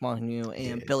 Dominic Monaghan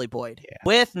and Billy Boyd Yeah.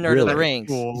 with Nerd of the Rings.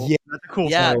 Cool. Yeah. That's a cool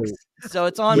Yeah. flex. So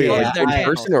it's on Wait, both Yeah, like their in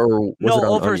channels. person or was No, it on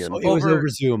over Onion? It was over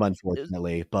Zoom,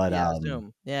 unfortunately, but yeah,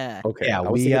 Zoom. Yeah. Okay, yeah, I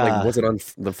was thinking like, was it on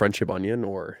the Friendship Onion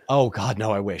or? Oh God,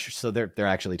 no, I wish. So they're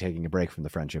actually taking a break from the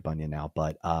Friendship Onion now,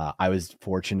 but I was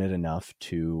fortunate enough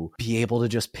to be able to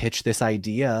just pitch this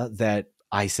idea that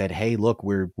I said, hey, look,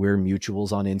 we're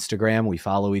mutuals on Instagram. We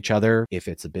follow each other. If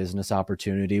it's a business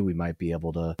opportunity, we might be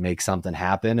able to make something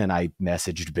happen. And I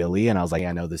messaged Billy and I was like,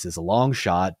 I know this is a long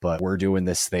shot, but we're doing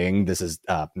this thing. This is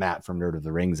Matt from Nerd of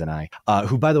the Rings and I,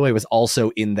 who, by the way, was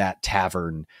also in that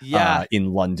tavern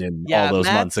in London all those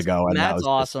months ago. And Matt's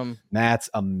awesome. Matt's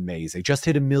amazing. Just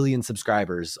hit 1 million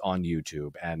subscribers on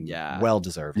YouTube and well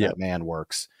deserved. That man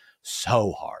works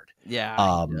so hard.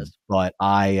 Yeah. But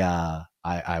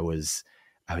I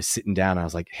was sitting down and I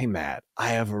was like, hey, Matt,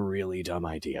 I have a really dumb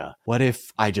idea. What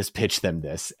if I just pitch them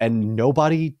this? And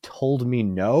nobody told me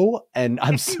no. And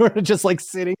I'm sort of just like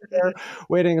sitting there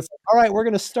waiting. It's like, all right, we're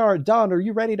going to start. Don, are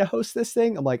you ready to host this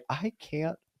thing? I'm like, I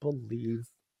can't believe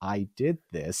I did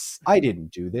this. I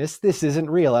didn't do this. This isn't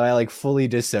real. And I like fully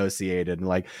dissociated. And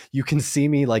like, you can see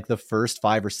me like the first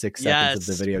 5 or 6 seconds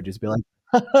of the video just be like,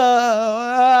 okay.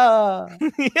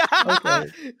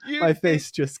 My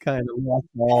face just kind of lost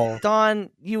all. Don,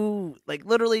 you like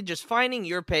literally just finding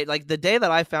your page. Like the day that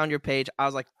I found your page, I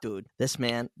was like, dude, this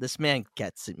man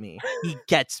gets at me. He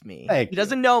gets me. He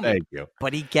doesn't know me,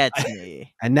 but he gets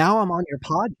me. And now I'm on your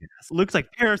podcast. Looks like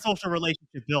parasocial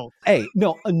relationship built. Hey,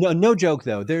 no joke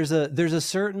though. There's a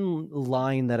certain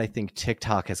line that I think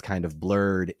TikTok has kind of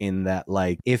blurred in that,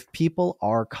 like, if people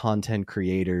are content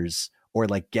creators or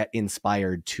like get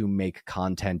inspired to make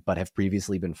content but have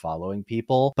previously been following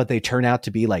people, but they turn out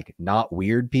to be like not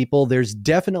weird people, there's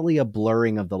definitely a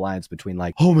blurring of the lines between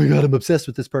like, oh my God, I'm obsessed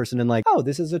with this person, and like, oh,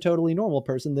 this is a totally normal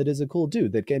person that is a cool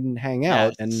dude that can hang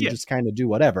out and just kind of do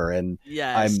whatever. And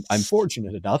I'm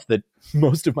fortunate enough that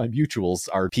most of my mutuals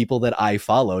are people that I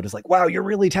followed. It's like, wow, you're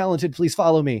really talented, please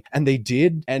follow me. And they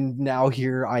did. And now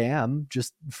here I am,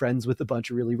 just friends with a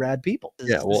bunch of really rad people.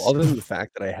 Yeah, well, other than the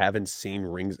fact that I haven't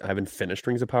finished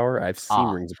Rings of Power. I've seen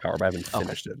Rings of Power, but I haven't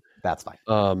finished it. That's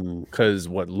fine. Because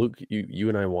what Luke, you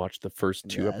and I watched the first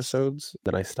 2 episodes,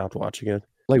 then I stopped watching it.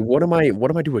 Like, what am I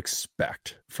to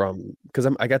expect from? Because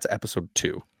I got to episode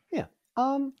 2. Yeah.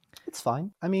 It's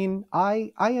fine. I mean,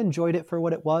 I enjoyed it for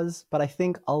what it was, but I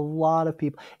think a lot of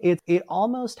people, it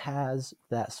almost has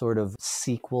that sort of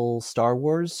sequel Star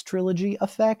Wars trilogy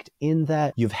effect in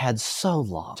that you've had so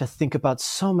long to think about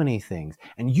so many things,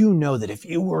 and you know that if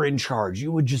you were in charge,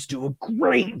 you would just do a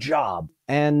great job.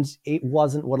 And it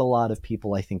wasn't what a lot of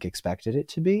people, I think, expected it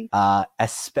to be,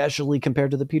 especially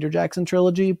compared to the Peter Jackson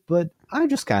trilogy. But I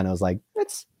just kind of was like,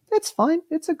 it's fine.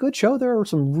 It's a good show. There are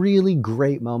some really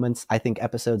great moments. I think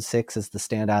episode 6 is the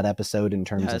standout episode in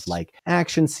terms of like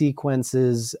action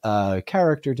sequences,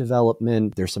 character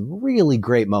development. There's some really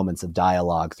great moments of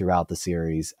dialogue throughout the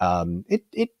series.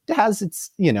 It has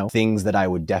its, things that I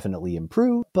would definitely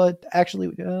improve, but actually,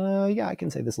 I can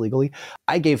say this legally.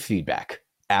 I gave feedback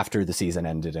after the season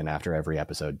ended and after every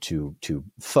episode to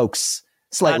folks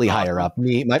slightly higher up.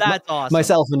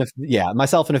 Myself and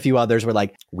a few others were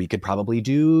like, we could probably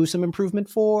do some improvement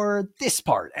for this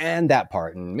part and that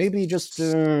part, and maybe just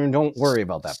don't worry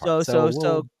about that part.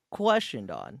 So question,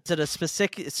 Don, is it a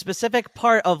specific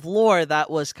part of lore that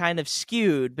was kind of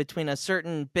skewed between a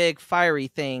certain big fiery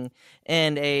thing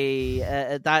and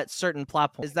a that certain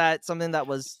plot point? Is that something that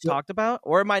was talked about,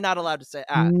 or am I not allowed to say?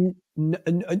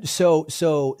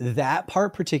 So that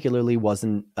part particularly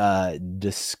wasn't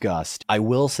discussed. I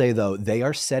will say though, they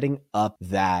are setting up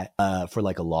that for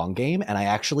like a long game, and I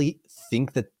actually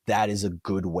think that is a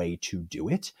good way to do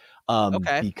it.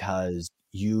 Because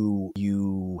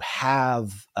you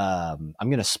have I'm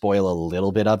gonna spoil a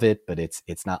little bit of it, but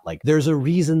it's not like, there's a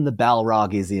reason the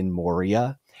Balrog is in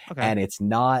Moria, and it's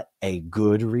not a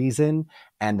good reason,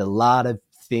 and a lot of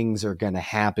things are going to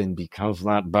happen because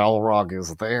that Balrog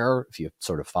is there, if you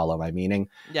sort of follow my meaning.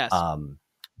 Yes.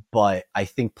 But I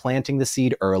think planting the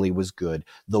seed early was good.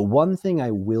 The one thing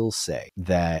I will say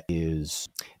this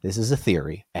is a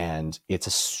theory, and it's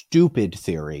a stupid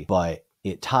theory, but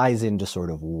it ties into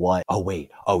sort of what,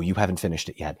 you haven't finished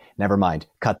it yet. Never mind.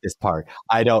 Cut this part.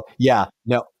 No,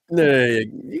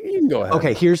 you can go ahead.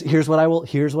 Okay, here's what I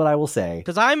will say.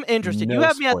 Because I'm interested. No you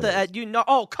have spoilers. me at the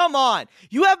oh, come on.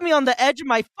 You have me on the edge of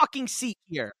my fucking seat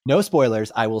here. No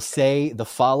spoilers. I will say the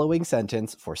following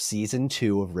sentence for season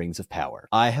 2 of Rings of Power.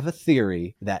 I have a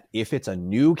theory that if it's a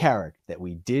new character that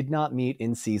we did not meet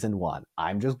in season 1,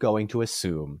 I'm just going to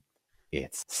assume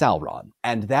it's Sauron.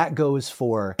 And that goes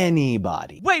for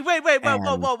anybody. Wait,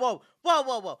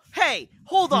 whoa. Hey,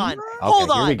 hold on.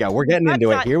 Hold on. Here we go. We're getting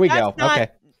into it. Here we go. Okay.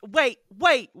 Wait.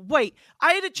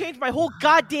 I had to change my whole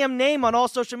goddamn name on all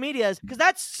social medias because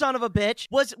that son of a bitch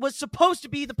was supposed to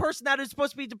be the person that is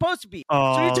supposed to be.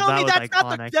 Oh, so you're telling me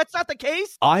iconic. that's not the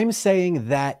case? I'm saying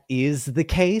that is the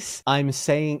case. I'm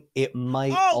saying it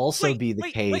might also be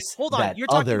the case hold on. that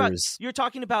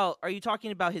Are you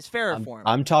talking about his fairer form?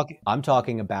 I'm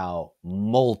talking about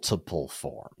multiple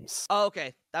forms. Oh,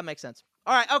 okay. That makes sense.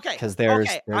 All right, okay. Because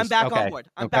I'm back on board.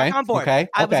 Back on board. Okay.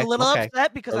 I was a little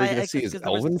upset because Are we gonna see his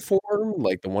elven form,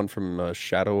 like the one from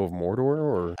Shadow of Mordor?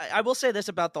 Or I will say this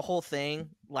about the whole thing: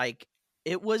 like,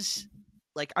 it was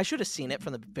like I should have seen it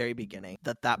from the very beginning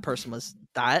that person was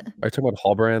that. Are you talking about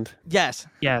Hallbrand? Yes.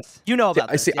 You know about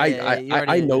this.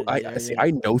 I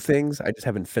know things. I just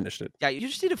haven't finished it. Yeah, you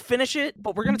just need to finish it,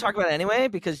 but we're gonna talk about it anyway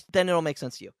because then it'll make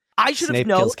sense to you. I should have Snape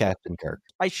known. kills Captain Kirk.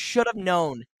 I should have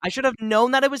known. I should have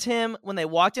known that it was him when they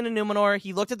walked into Numenor.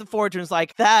 He looked at the forge and was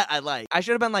like, "That I like." I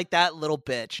should have been like, "That little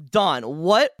bitch." Don,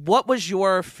 what was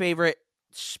your favorite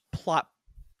plot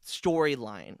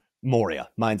storyline? Moria,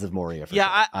 Minds of Moria.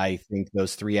 Yeah, sure. I think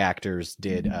those three actors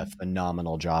did a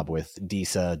phenomenal job with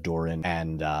Disa, Doran,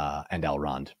 and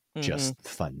Elrond. Just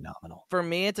phenomenal. For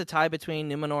me, it's a tie between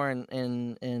Numenor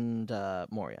and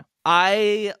Moria.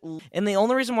 And the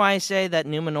only reason why I say that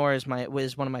Numenor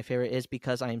was one of my favorite is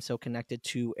because I am so connected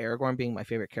to Aragorn being my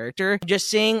favorite character. Just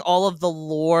seeing all of the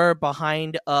lore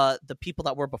behind the people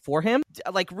that were before him,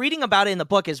 like reading about it in the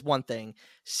book is one thing.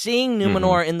 Seeing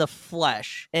Numenor in the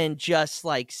flesh and just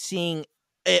like seeing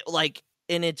it like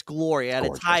in its glory at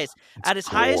its highest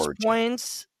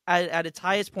points. At its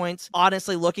highest points,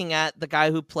 honestly, looking at the guy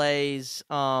who plays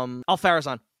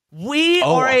Al-Farazon. We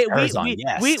are a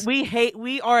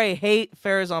hate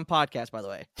Farazon podcast, by the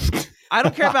way. I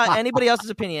don't care about anybody else's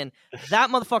opinion. That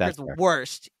motherfucker's the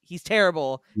worst. He's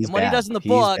terrible. And what he does in the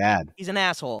book, he's an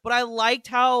asshole. But I liked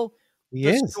how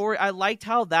story. I liked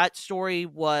how that story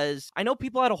was. I know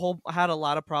people had a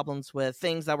lot of problems with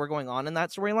things that were going on in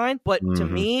that storyline, but to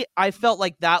me, I felt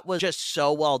like that was just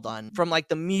so well done. From like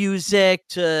the music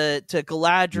to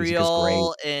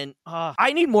Galadriel, and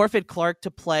I need Morfydd Clark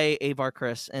to play Avar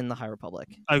Kriss in the High Republic.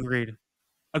 Agreed.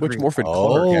 Which Morfydd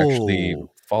Clark actually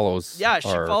follows. Yeah, she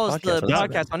follows the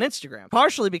podcast on Instagram,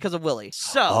 partially because of Willie.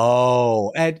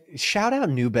 So, and shout out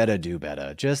New Beta Do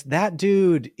Beta. Just that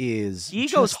dude he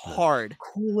goes hard,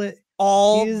 coolest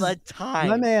all the time.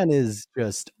 My man is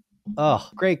just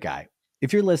great guy.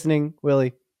 If you're listening,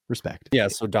 Willie, respect. Yeah.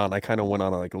 So Don, I kind of went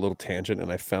on a little tangent,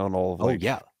 and I found all of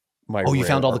you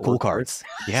found all the cool cards.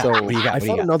 Yeah. So I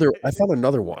found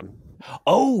another one.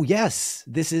 Oh yes,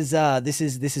 this is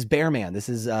Bearman. This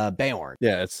is Beorn.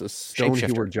 Yeah, it's a stone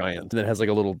hewer giant, and it has like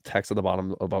a little text at the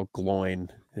bottom about Gloin.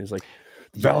 He's like,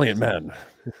 valiant men.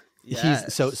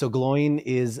 Yes. So Gloin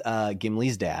is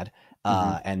Gimli's dad,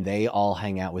 and they all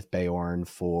hang out with Beorn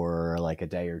for like a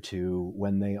day or two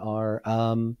when they are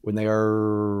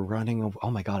running. Oh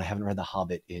my god, I haven't read The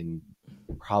Hobbit in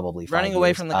probably 5 running away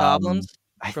years. from the goblins.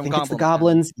 I think it's the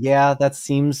goblins. Yeah, that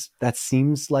seems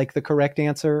like the correct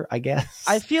answer, I guess.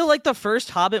 I feel like the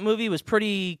first Hobbit movie was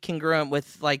pretty congruent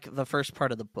with like the first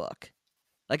part of the book.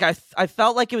 Like I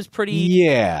felt like it was pretty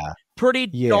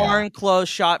darn close,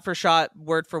 shot for shot,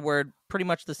 word for word, pretty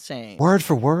much the same. Word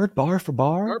for word, bar for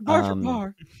bar. Bar for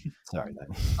bar. Sorry.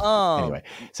 Anyway,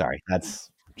 sorry.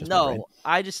 That's just no.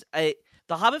 The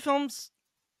Hobbit films.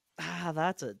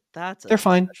 They're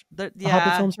fine. The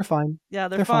Hobbit films are fine. Yeah,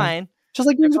 they're fine. Just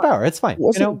like Rings of Power, it's fine.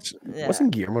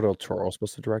 Wasn't Guillermo del Toro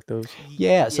supposed to direct those?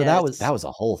 Yeah, so that was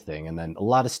a whole thing, and then a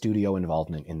lot of studio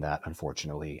involvement in that,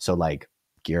 unfortunately. So like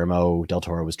Guillermo del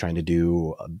Toro was trying to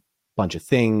do a bunch of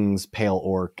things, Pale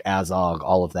Orc, Azog,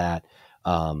 all of that,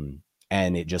 and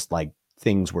it just like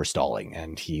things were stalling,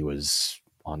 and he was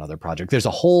on other projects. There's a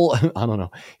whole I don't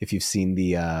know if you've seen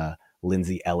the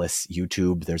Lindsay Ellis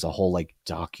YouTube. There's a whole like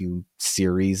docu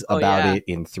series about it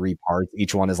in 3 parts.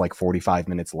 Each one is like 45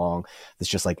 minutes long. It's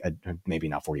just like maybe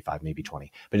not 45, maybe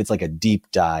 20, but it's like a deep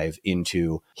dive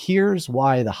into here's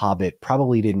why The Hobbit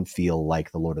probably didn't feel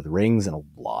like The Lord of the Rings. And a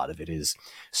lot of it is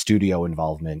studio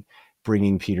involvement,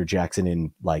 bringing Peter Jackson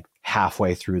in like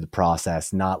halfway through the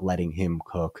process, not letting him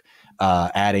cook,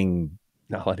 adding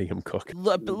not letting him cook.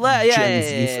 Let him cook.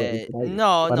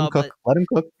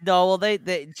 No, well,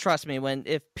 they trust me.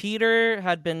 If Peter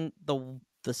had been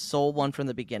the sole one from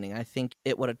the beginning, I think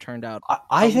it would have turned out.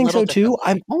 I think so too.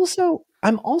 I'm also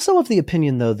of the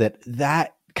opinion though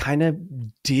that kind of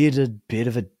did a bit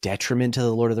of a detriment to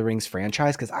the Lord of the Rings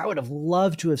franchise, because I would have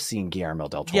loved to have seen Guillermo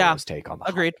del Toro's take on the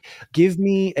agreed. Hobbit. Give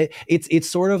me it's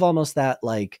sort of almost that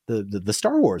like the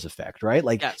Star Wars effect, right?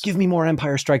 Like, give me more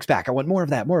Empire Strikes Back. I want more of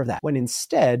that. When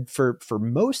instead, for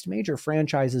most major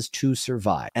franchises to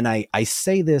survive, and I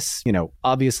say this,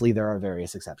 obviously there are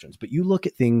various exceptions, but you look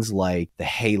at things like the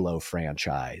Halo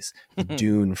franchise, the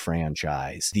Dune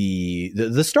franchise,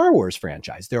 the Star Wars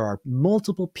franchise. There are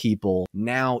multiple people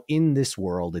now in this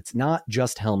world. It's not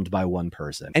just helmed by one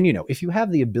person. And if you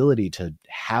have the ability to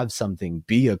have something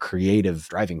be a creative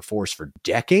driving force for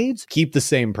decades, keep the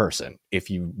same person if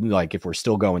we're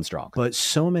still going strong. But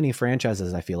so many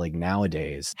franchises, I feel like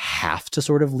nowadays, have to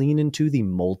sort of lean into the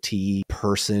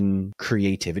multi-person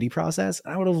creativity process.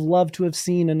 I would have loved to have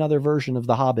seen another version of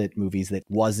the Hobbit movies that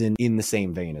wasn't in the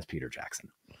same vein as Peter Jackson.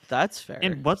 That's fair.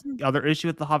 And wasn't the other issue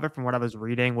with The Hobbit, from what I was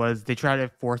reading, was they tried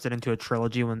to force it into a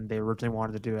trilogy when they originally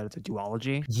wanted to do it as a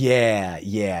duology? Yeah.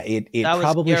 It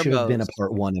probably should have been a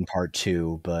part 1 and part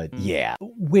 2, but yeah.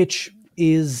 Which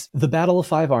is the Battle of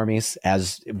Five Armies,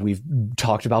 as we've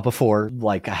talked about before,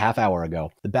 like a half hour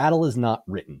ago. The battle is not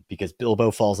written because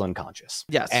Bilbo falls unconscious.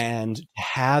 Yes. And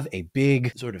have a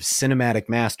big sort of cinematic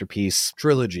masterpiece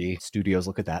trilogy, studios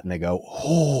look at that and they go,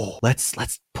 oh, let's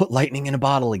put lightning in a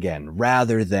bottle again,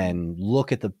 rather than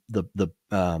look at the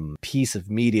piece of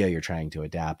media you're trying to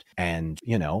adapt and,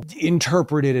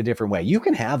 interpret it a different way. You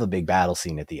can have a big battle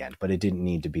scene at the end, but it didn't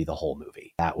need to be the whole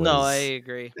movie. No, I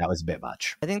agree. That was a bit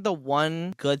much. I think the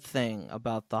one good thing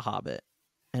about The Hobbit,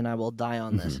 and I will die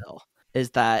on this hill,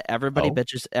 is that everybody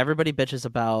bitches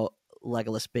about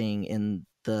Legolas being in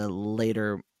the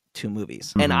later 2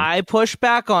 movies. And I push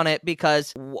back on it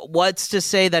because what's to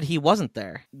say that he wasn't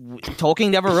there?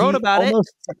 Tolkien never wrote about it.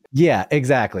 Yeah,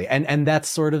 exactly. And that's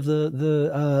sort of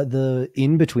the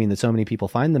in between that so many people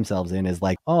find themselves in, is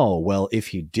like, oh, well, if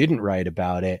he didn't write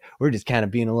about it, we're just kind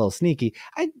of being a little sneaky.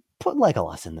 I put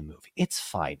Legolas in the movie. It's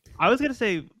fine. I was going to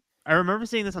say, I remember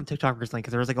seeing this on TikTok recently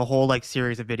because there was like a whole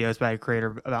series of videos by a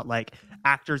creator about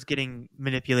actors getting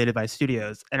manipulated by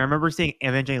studios. And I remember seeing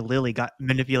Evangeline Lilly got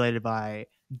manipulated by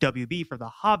WB for The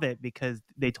Hobbit because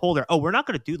they told her, oh, we're not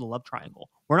going to do the love triangle.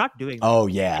 We're not doing that. Oh,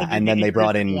 yeah. And then they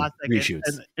brought in reshoots.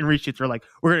 And reshoots were like,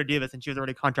 we're going to do this. And she was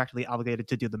already contractually obligated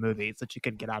to do the movie, so she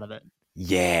couldn't get out of it.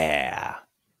 Yeah.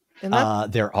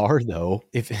 There are, though,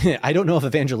 I don't know if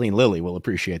Evangeline Lilly will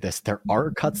appreciate this. There are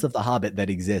cuts of The Hobbit that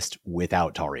exist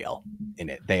without Tauriel in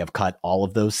it. They have cut all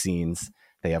of those scenes.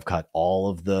 They have cut all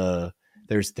of the.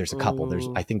 There's a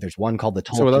couple. I think there's one called the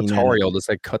Tolkien. So without Tauriel, does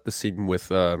they cut the scene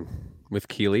with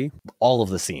Keely? All of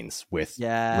the scenes with.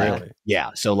 Yeah. Really? Yeah.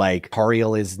 So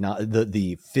Tauriel is not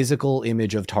the physical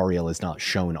image of Tauriel is not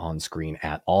shown on screen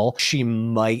at all. She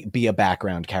might be a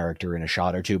background character in a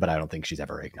shot or two, but I don't think she's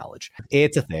ever acknowledged.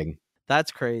 It's a thing.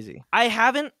 That's crazy. I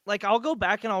haven't, I'll go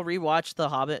back and I'll rewatch The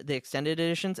Hobbit, the extended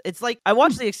editions. It's I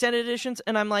watch the extended editions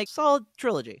and I'm like, solid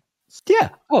trilogy.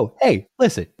 Yeah. Oh, hey,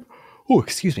 listen. Oh,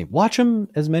 excuse me. Watch them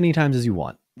as many times as you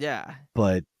want. Yeah.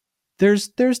 But there's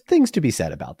things to be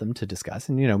said about them to discuss.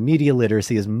 And, media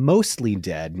literacy is mostly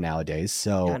dead nowadays.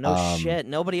 So yeah, no shit.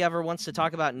 Nobody ever wants to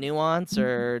talk about nuance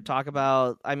or talk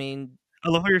about, I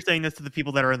love how you're saying this to the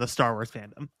people that are in the Star Wars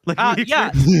fandom.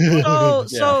 Yeah.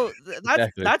 So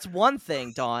that's one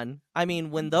thing, Dawn.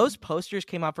 When those posters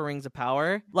came out for Rings of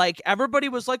Power, everybody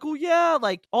was like, oh yeah,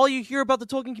 all you hear about the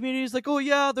Tolkien community is oh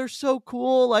yeah, they're so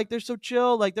cool, they're so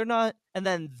chill, they're not. And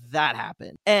then that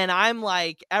happened. And I'm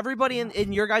like, everybody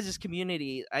in your guys'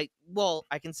 community, I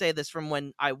can say this from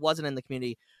when I wasn't in the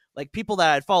community. People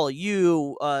that I'd follow,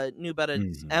 you knew about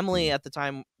it. Emily at the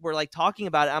time were talking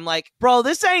about it. I'm like, bro,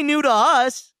 this ain't new to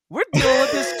us. We're dealing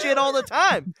with this shit all the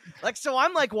time. So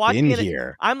I'm watching it.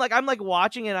 Here. I'm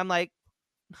watching it. I'm like,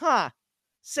 huh.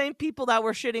 Same people that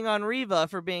were shitting on Reva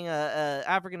for being a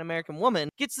African American woman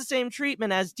gets the same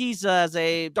treatment as Diza as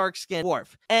a dark skinned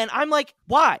dwarf. And I'm like,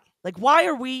 why? Why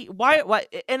are we? Why?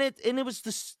 And it was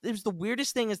the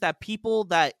weirdest thing is that people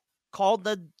that called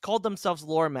themselves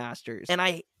lore masters, and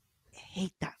I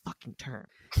hate that fucking term.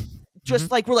 Just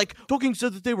we're Tolkien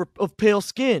said that they were of pale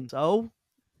skin, so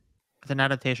it's an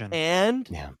adaptation. And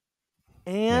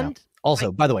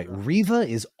also, by the way, Reva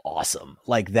is awesome.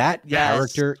 That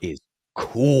character is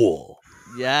cool.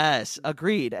 Yes,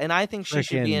 agreed. And I think she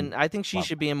should be in. I think she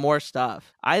should be in more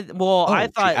stuff. I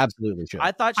thought she absolutely should.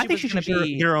 I thought she should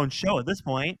be her own show at this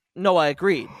point. No, I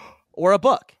agreed, or a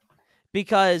book,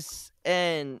 because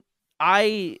the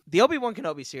Obi-Wan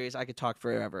Kenobi series I could talk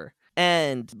forever.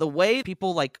 And the way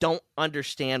people don't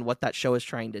understand what that show is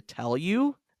trying to tell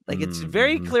you, Like, it's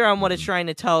very clear on what it's trying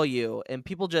to tell you, and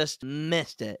people just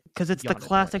missed it. Because it's the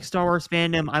classic Star Wars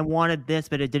fandom. I wanted this,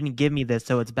 but it didn't give me this,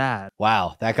 so it's bad.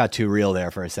 Wow, that got too real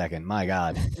there for a second. My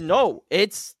God. No,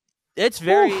 it's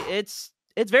very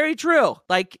true.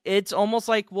 Like, it's almost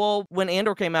like, well, when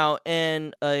Andor came out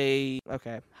in okay,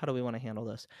 how do we want to handle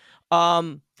this?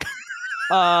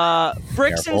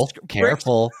 Bricks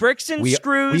and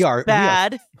screws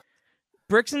bad.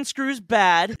 Bricks and screws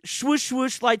bad. Swoosh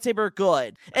swoosh lightsaber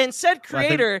good. And said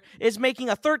creator is making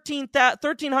a $1,300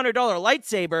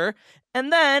 lightsaber.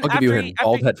 And then I'll give you him.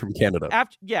 Bald head from Canada.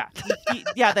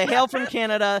 They hail from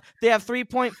Canada. They have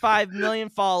 3.5 million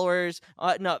followers.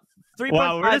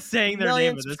 3.5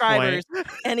 million subscribers,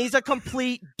 and he's a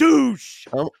complete douche.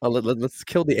 Let's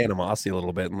kill the animosity a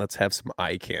little bit and let's have some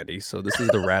eye candy. So this is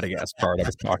the Radagast card I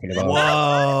was talking about.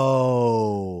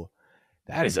 Whoa.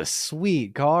 That is a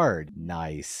sweet card.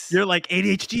 Nice. You're like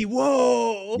ADHD.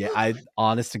 Whoa. Yeah,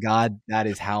 honest to God, that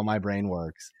is how my brain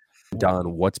works.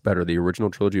 Don, what's better, the original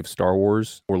trilogy of Star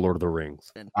Wars or Lord of the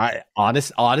Rings?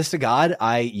 Honest to God,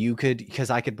 because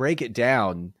I could break it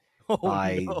down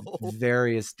by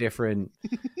various different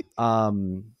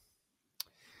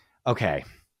okay.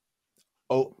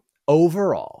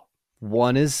 Overall,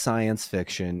 one is science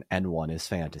fiction and one is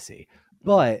fantasy.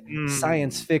 But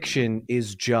science fiction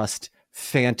is just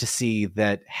fantasy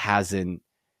that hasn't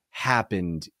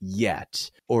happened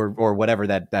yet, or whatever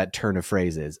that turn of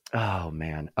phrase is. Oh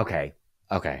man. Okay.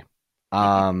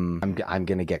 I'm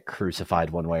gonna get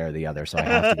crucified one way or the other, so I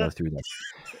have to go through this.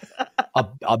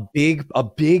 A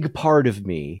big part of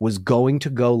me was going to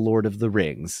go Lord of the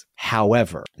Rings.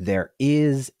 However, there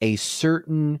is a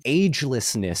certain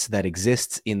agelessness that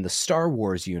exists in the Star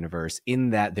Wars universe, in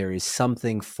that there is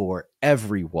something for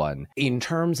everyone. In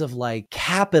terms of like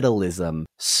capitalism,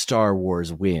 Star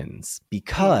Wars wins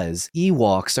because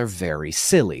Ewoks are very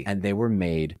silly and they were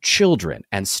made children,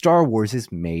 and Star Wars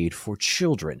is made for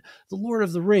children. The Lord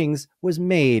of the Rings was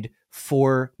made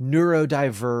for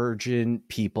neurodivergent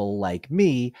people like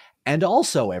me, and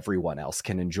also everyone else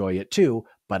can enjoy it too,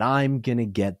 but I'm gonna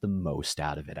get the most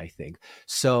out of it, I think.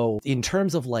 So in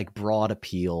terms of like broad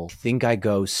appeal, I think I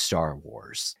go Star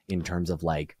Wars. In terms of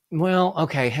like, well,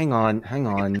 okay, hang on.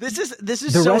 This is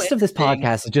the rest of this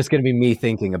podcast is just going to be me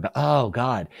thinking about, oh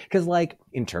God, because like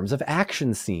in terms of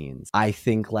action scenes, I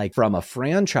think like from a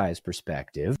franchise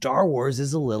perspective, Star Wars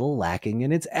is a little lacking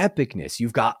in its epicness.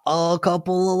 You've got a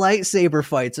couple of lightsaber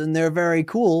fights and they're very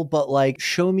cool, but like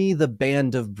show me the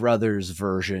Band of Brothers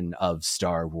version of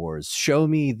Star Wars. Show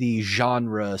me the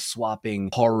genre swapping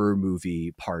horror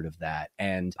movie part of that.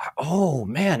 And oh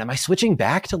man, am I switching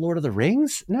back to Lord of the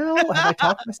Rings? No, have I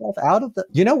talked myself out of the?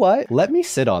 You know what? Let me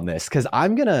sit on this because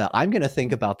I'm gonna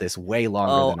think about this way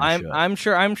longer than I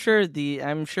should.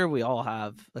 I'm sure we all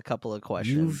have a couple of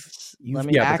questions.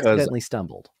 You've accidentally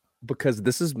stumbled. Because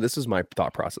this is my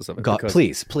thought process of it. God,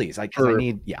 please. I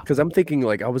need because I'm thinking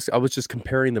like I was just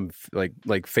comparing them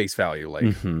like face value,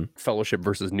 like Fellowship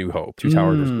versus New Hope, Two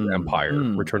Towers versus Empire,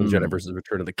 Return of the Jedi versus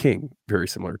Return of the King, very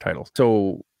similar titles.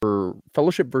 So for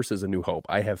Fellowship versus A New Hope,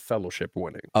 I have Fellowship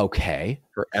winning. Okay.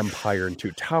 For Empire and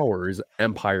Two Towers,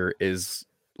 Empire is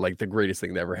like the greatest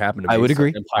thing that ever happened to me. I would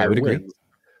agree.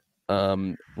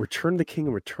 Return of the King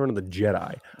and Return of the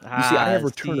Jedi. You see, I have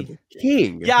Return of the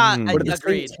King. Yeah, but at the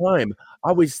same time,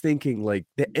 I was thinking like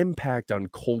the impact on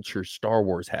culture Star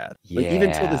Wars had, like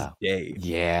even till this day.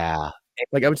 Yeah.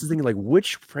 Like I was just thinking, like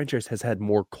which franchise has had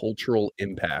more cultural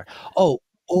impact? Oh,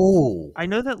 I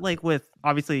know that like with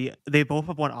obviously they both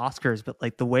have won Oscars, but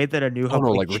like the way that A New Hope,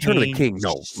 like Return of the King,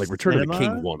 Return of the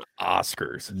King won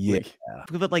Oscars. Yeah,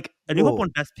 but like A New Hope won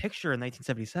Best Picture in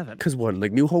 1977. Because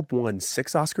like New Hope won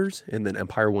 6 Oscars, and then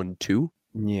Empire won 2.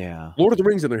 Yeah. Lord of the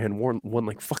Rings, on the other hand, won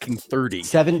like fucking 30.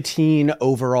 17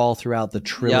 overall throughout the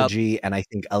trilogy, and I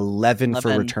think 11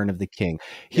 for Return of the King.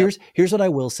 Here's what I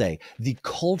will say. The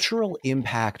cultural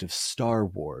impact of Star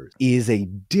Wars is a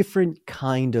different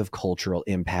kind of cultural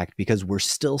impact because we're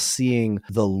still seeing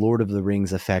the Lord of the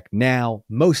Rings effect now,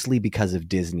 mostly because of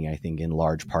Disney, I think, in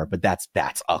large part, but that's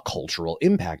a cultural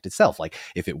impact itself. Like,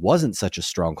 if it wasn't such a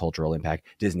strong cultural impact,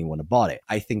 Disney wouldn't have bought it.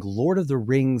 I think Lord of the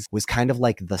Rings was kind of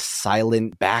like the silent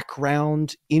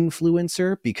background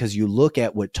influencer, because you look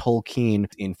at what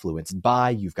Tolkien influenced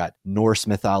by, you've got Norse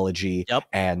mythology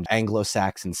and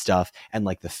Anglo-Saxon stuff, and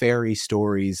like the fairy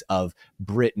stories of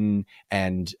Britain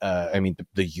and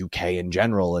the UK in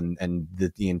general, and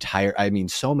the entire,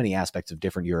 so many aspects of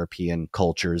different European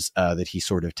cultures that he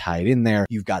sort of tied in there.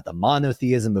 You've got the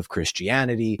monotheism of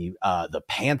Christianity, the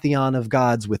pantheon of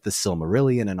gods with the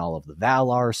Silmarillion and all of the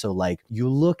Valar. So like you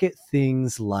look at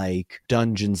things like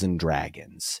Dungeons and Dragons.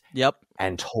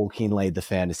 and Tolkien laid the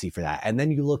fantasy for that. And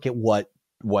then you look at what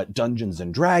Dungeons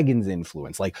and Dragons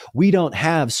influence. Like, we don't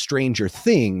have Stranger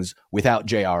Things without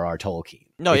J.R.R. Tolkien.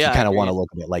 No, if yeah, you kind I of want to agree. look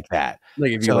at it like that.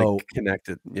 Like if you like connect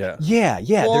it, yeah.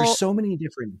 Well, there's so many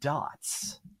different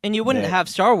dots. And you wouldn't that- have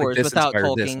Star Wars This without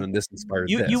inspired this, Tolkien. and this inspired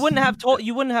You this. you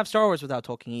wouldn't have Star Wars without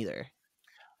Tolkien either.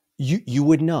 You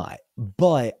would not,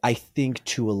 but I think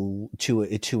to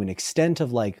an extent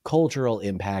of like cultural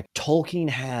impact, Tolkien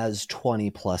has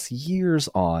 20 plus years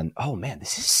on. Oh man,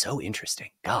 this is so interesting.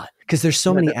 God, because there's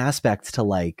so many aspects to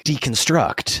like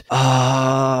deconstruct.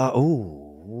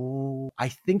 I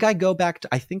think I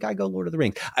go Lord of the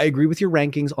Rings. I agree with your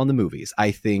rankings on the movies.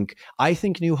 I think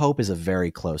New Hope is a very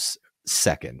close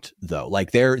second though.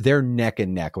 Like they're neck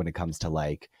and neck when it comes to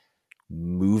like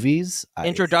movies.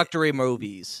 Introductory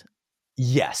movies.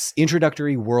 Yes,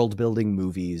 introductory world building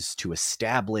movies to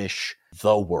establish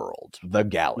the world, the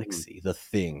galaxy, the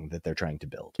thing that they're trying to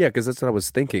build. Yeah, because that's what I was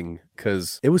thinking.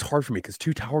 Because it was hard for me. Because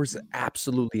Two Towers is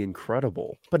absolutely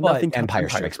incredible, but nothing. Empire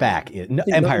Strikes Back. Empire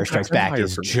nothing Strikes tops Back Empire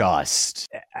is for me. just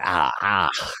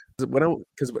When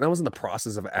I was in the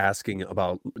process of asking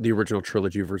about the original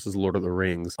trilogy versus Lord of the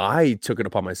Rings, I took it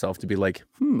upon myself to be like,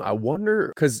 I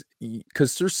wonder, because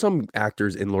there's some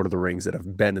actors in Lord of the Rings that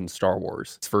have been in Star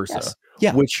Wars, vice versa. Yes.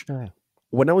 Yeah. Which,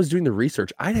 when I was doing the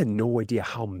research, I had no idea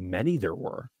how many there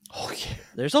were. Oh yeah.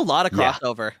 There's a lot of Yeah.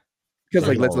 crossover. Because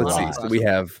like There's a let's see, lot. so we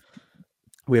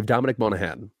have Dominic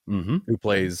Monaghan, who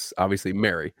plays obviously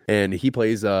Mary, and he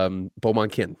plays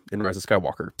Beaumont Kin in Rise of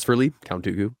Skywalker. Spurley, Count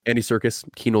Dooku, Andy Serkis,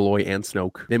 Keen Aloy, and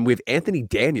Snoke. Then we have Anthony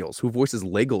Daniels, who voices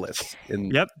Legolas in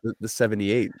the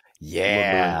 78.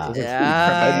 Yeah.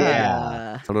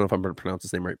 Yeah. I don't know if I'm going to pronounce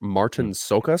his name right. Martin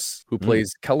Sokas, who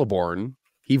plays Celeborn.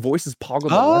 He voices Poggle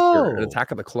the Lesser in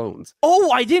Attack of the Clones.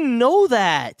 Oh, I didn't know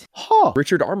that. Huh.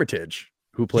 Richard Armitage,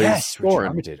 who plays Richard Thorin.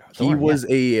 Armitage. He Thorin, was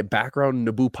a background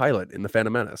Naboo pilot in The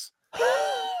Phantom Menace.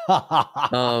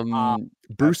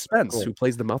 Bruce Spence, cool. who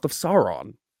plays the Mouth of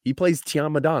Sauron. He plays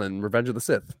Tian Madan in Revenge of the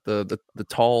Sith, the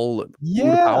tall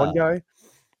Powan guy.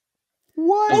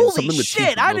 What? Holy something with shit!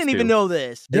 teeth I in didn't those even two. know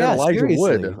this. And Yeah, Elijah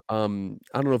seriously. Wood. I don't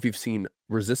know if you've seen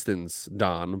Resistance,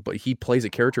 Don, but he plays a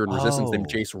character in Resistance named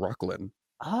Oh. Jace Rucklin.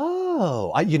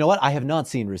 Oh, you know what? I have not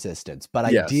seen Resistance, but I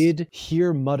Yes. did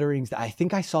hear mutterings. I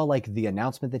think I saw like the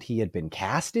announcement that he had been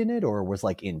cast in it or was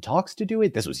like in talks to do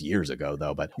it. This was years ago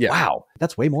though, but Yeah. wow,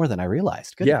 that's way more than I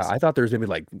realized. Goodness. Yeah, I thought there was maybe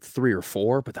like 3 or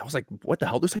 4, but that was like, what the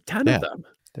hell? There's like 10 Yeah. of them.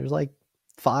 There's like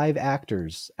 5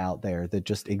 actors out there that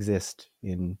just exist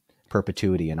in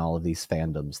perpetuity in all of these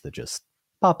fandoms that just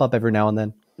pop up every now and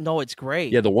then. No, it's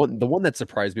great. Yeah, the one that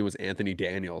surprised me was Anthony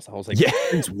Daniels. I was like, Yeah.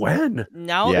 since when?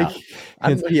 Now, Yeah. I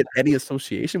didn't know he had any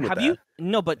association with have that. you?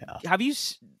 No, but Yeah. have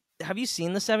you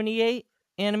seen the 78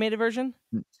 animated version?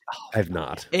 I have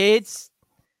not. It's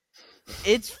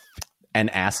An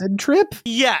acid trip?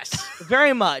 yes,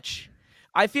 very much.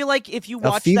 I feel like if you A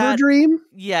watch fever that, dream?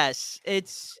 yes,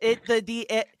 it's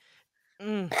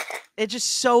just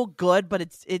so good, but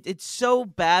it's so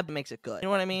bad it makes it good. You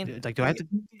know what I mean? Like, do I have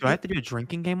to do a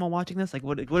drinking game while watching this? Like,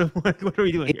 what are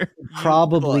we doing here?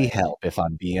 Probably could. help if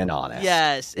I'm being honest.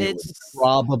 Yes, It would it's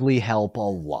probably help a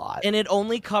lot. and it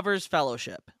only covers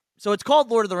Fellowship. So it's called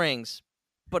Lord of the Rings,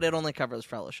 but it only covers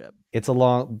Fellowship. It's a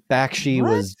long Bakshi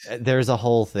was there's a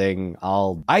whole thing.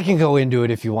 I can go into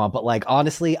it if you want, but like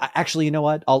honestly, actually, you know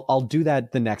what? I'll do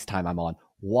that the next time I'm on.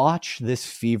 Watch this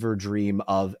fever dream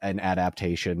of an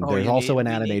adaptation. There's also an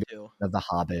animated of The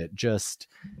Hobbit. Just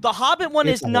the Hobbit one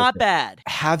it's is a whole not thing. bad.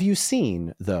 Have you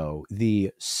seen though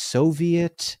the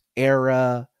Soviet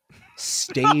era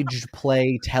staged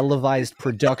play televised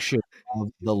production of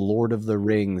The Lord of the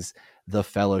Rings, The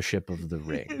Fellowship of the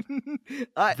Ring?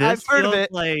 I've This heard of feels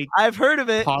it. Like I've heard of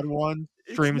it. Pod One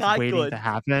stream is not waiting good. to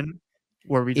happen,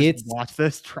 where we just It's- watch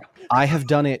this. I have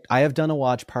done it. I have done a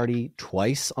watch party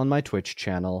twice on my Twitch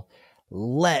channel.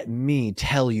 Let me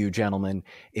tell you, gentlemen,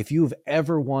 if you've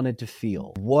ever wanted to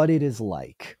feel what it is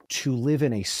like to live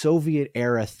in a Soviet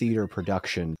era theater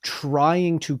production,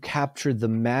 trying to capture the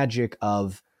magic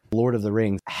of Lord of the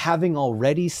Rings, having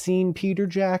already seen Peter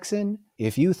Jackson,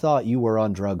 if you thought you were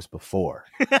on drugs before,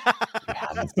 you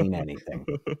haven't seen anything.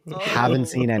 Haven't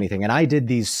seen anything. And I did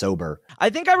these sober. I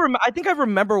think I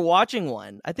remember watching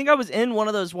one. I think I was in one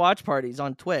of those watch parties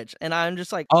on Twitch, and I'm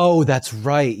just like, Oh, that's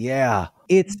right. Yeah.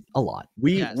 It's a lot.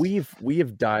 Yes.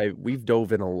 We've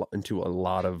dove into a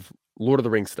lot of Lord of the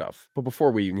Rings stuff, but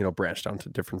before we branched onto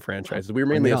different franchises, we were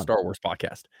mainly a Star Wars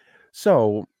podcast.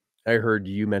 So I heard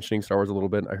you mentioning Star Wars a little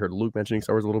bit. I heard Luke mentioning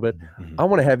Star Wars a little bit. I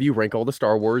want to have you rank all the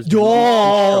Star Wars.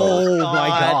 Oh my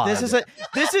God.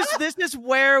 This is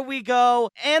where we go,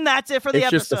 and that's it for the It's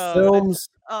episode. just the films,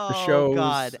 oh the shows,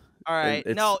 God. All right.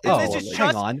 It's- No, it's and all this on is the- hang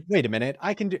just on. Wait a minute.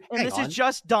 I can do. and Hang this on. is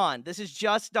just Dawn. This is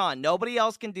just Dawn. Nobody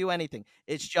else can do anything.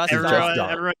 It's just Everyone- Dawn. Dawn.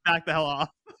 Everyone back the hell off.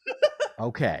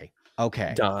 Okay.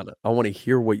 Don, I want to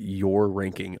hear what your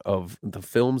ranking of the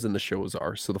films and the shows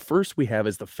are. So the first we have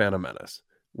is The Phantom Menace.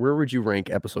 Where would you rank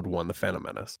episode 1, The Phantom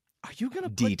Menace? Are you gonna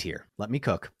put D tier. Let me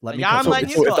cook. Let me Yeah, cook. I'm So, letting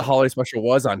you so if the cook. holiday special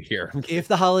was on here, If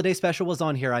the holiday special was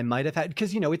on here, I might have had,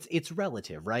 because it's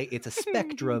relative, right? It's a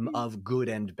spectrum of good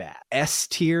and bad. S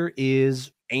tier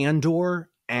is Andor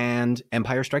and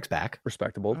Empire Strikes Back.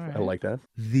 respectable. All I right. like that.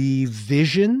 The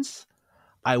Visions,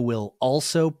 I will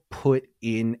also put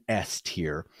in S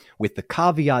tier, with the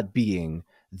caveat being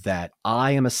that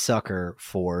I am a sucker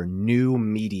for new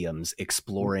mediums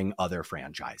exploring other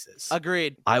franchises.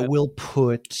 Agreed. I will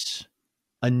put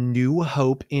A New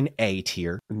Hope in A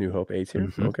tier. New Hope A tier.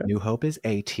 Mhm. Okay. New Hope is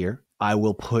A tier. I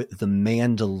will put The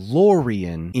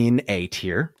Mandalorian in A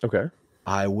tier. Okay.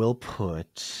 I will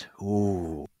put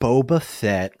Boba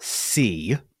Fett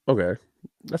C. Okay.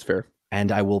 That's fair.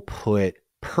 And I will put,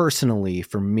 personally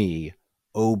for me,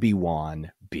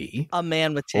 Obi-Wan B. A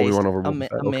man with taste. Obi-Wan over a Boba man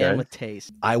Fett, okay. with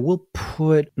taste. I will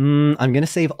put, I'm going to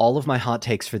save all of my hot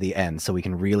takes for the end so we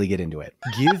can really get into it.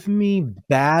 Give me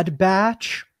Bad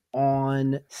Batch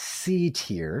on C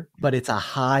tier, but it's a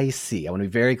high C. I want to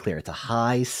be very clear. It's a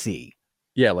high C.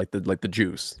 Yeah, like the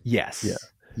juice. Yes. Yeah.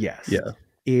 Yes. Yeah.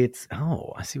 It's,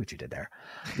 I see what you did there.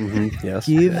 Mhm, yes.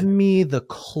 Give me the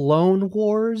Clone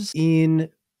Wars in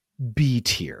B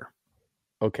tier.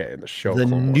 Okay, the show. The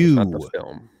Clone Wars, not the new-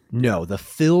 film. No, the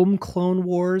film Clone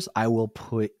Wars, I will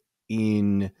put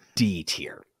in D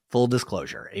tier. Full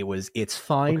disclosure. It's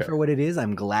fine Okay. for what it is.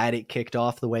 I'm glad it kicked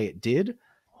off the way it did.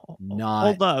 Not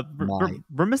Hold up. my-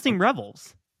 We're missing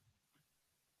Rebels.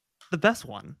 The best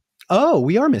one. Oh,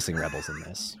 we are missing Rebels in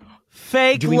this.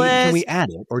 Fake Can list. we add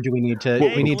it, or do we need to?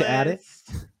 Well, we need to add it.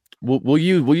 We'll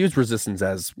use Resistance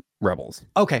as Rebels.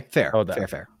 Okay, fair, Oh, that.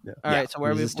 fair. Yeah. All right. So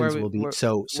where are we? Resistance will be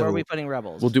so. Where are we putting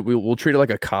Rebels? We'll treat it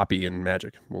like a copy in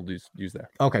Magic. We'll use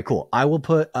that. Okay, cool. I will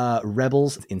put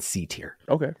Rebels in C tier.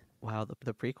 Okay. Wow,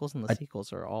 the prequels and the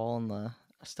sequels are all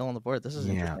still on the board. This is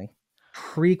Yeah. interesting.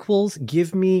 Prequels,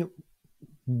 give me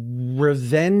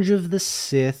Revenge of the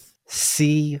Sith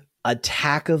C,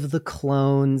 Attack of the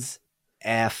Clones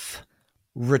F,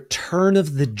 Return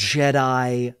of the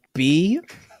Jedi B.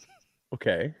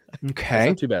 Okay. That's Okay.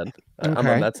 not too bad.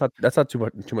 Okay. That's not too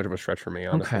much of a stretch for me,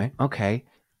 honestly. Okay.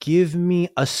 Give me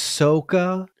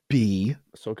Ahsoka B.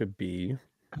 Ahsoka B.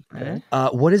 Okay.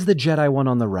 What is the Jedi one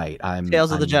on the right?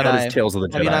 Tales of the Jedi. That is Tales of the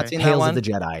Jedi. Have you not seen that Tales one? of the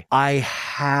Jedi. I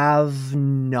have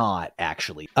not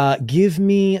actually. Give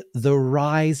me The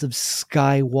Rise of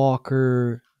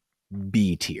Skywalker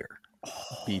B tier.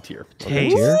 B tier.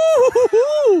 Taste. Tier?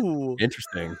 Ooh.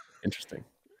 Interesting.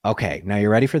 Okay, now you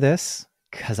ready for this?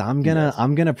 Because I'm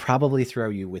gonna probably throw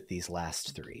you with these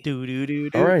last three. Do do do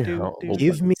do. All right. do, Well, do.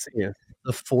 Give me let's see.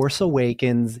 The Force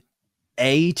Awakens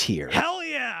A tier. Hell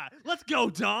yeah! Let's go,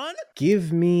 Don.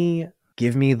 Give me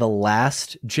The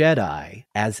Last Jedi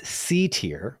as C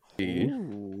tier, B.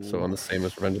 So on the same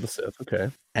as Revenge of the Sith. Okay.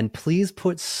 and please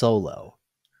put Solo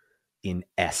in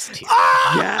S tier.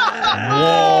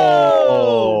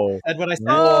 Whoa. Said what I said.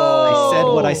 Oh! I said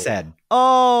what I said.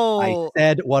 Oh. I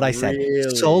said what I said.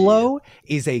 Really? Solo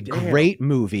is a Damn. great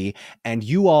movie, and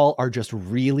you all are just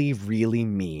really, really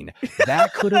mean.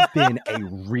 That could have been a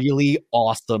really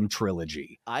awesome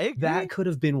trilogy. I agree. That could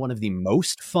have been one of the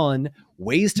most fun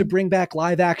ways to bring back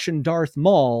live action Darth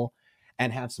Maul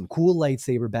and have some cool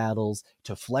lightsaber battles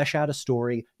to flesh out a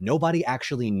story nobody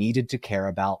actually needed to care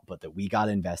about, but that we got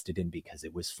invested in because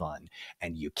it was fun.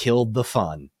 And you killed the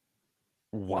fun.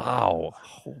 Wow.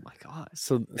 Oh my god.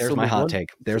 So There's my hot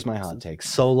take. There's my hot take.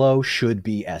 Solo should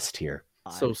be S tier.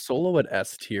 So Solo at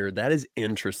S tier. That is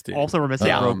interesting. Also, we're missing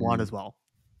Yeah. Rogue One as well.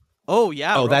 Oh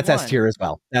yeah. Oh, Rogue that's One. S tier as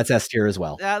well. That's S tier as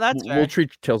well. Yeah, that's fair. We'll treat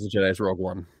Tales of the Jedi as Rogue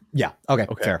One. Yeah. Okay.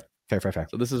 Okay. Fair.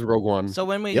 So this is Rogue One. So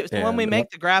when we Yep. And, make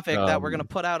the graphic that we're um, gonna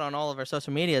put out on all of our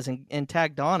social medias and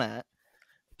tag Dawn at,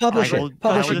 Publish I will- it.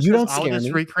 Publish I will it. You don't I'll scare just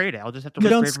me. recreate it. I'll just have to You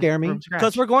don't recreate scare me. from scratch.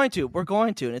 because we're going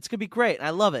to, and it's gonna be great. And I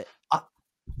love it.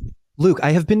 Luke,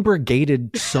 I have been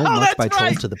brigaded so Oh, much that's by trolls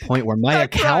right. to the point where my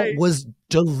That's account right. was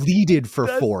deleted for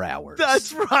That's- 4 hours.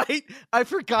 That's right. I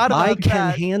forgot about I can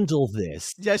that. handle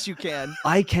this. Yes, you can.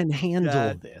 I can handle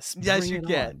Yeah. this. Yes, Bring you it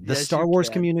can. on. The Yes, Star you Wars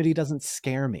can. community doesn't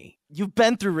scare me. You've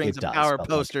been through Rings It of does, Power but, like,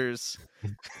 posters. I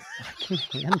can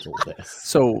handle this.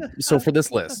 So for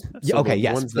this list, Yeah, so okay, the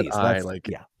yes, ones please. that I Let's- like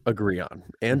yeah. agree on.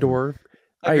 Andor,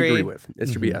 I agree Agreed. with. It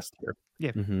should be Mhm. S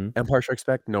tier. Mm-hmm. Empire Strikes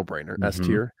Back, no brainer. S Mhm.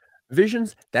 tier.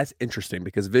 Visions, that's interesting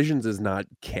because Visions is not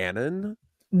canon,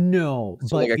 No,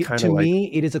 So, but like, I kinda to like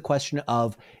me, it is a question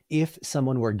of if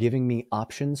someone were giving me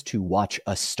options to watch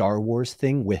a Star Wars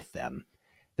thing with them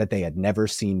that they had never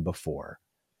seen before,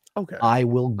 okay. I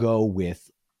will go with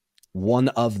one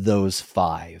of those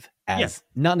 5 as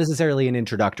not necessarily an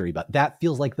introductory, but that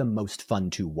feels like the most fun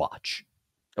to watch.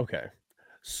 Okay.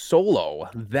 Solo,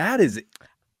 that is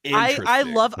interesting. I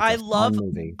love fun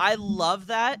movie. I love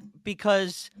that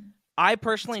because I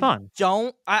personally It's fun.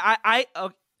 don't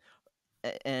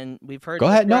and we've heard Go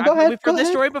this ahead. No, story- go ahead. We've Go heard this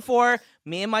ahead. story before.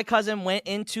 Me and my cousin went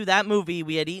into that movie.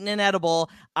 We had eaten an edible.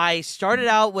 I started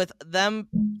out with them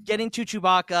getting to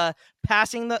Chewbacca,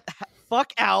 passing the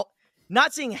fuck out,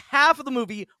 not seeing half of the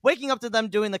movie, waking up to them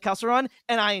doing the Kessel Run,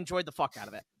 and I enjoyed the fuck out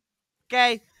of it.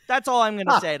 Okay? That's all I'm going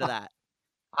to say to that.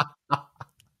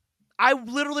 I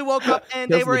literally woke up and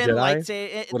they Tales of were the in Jedi?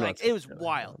 lightsaber. Well, Like, not it was Jedi.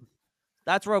 wild.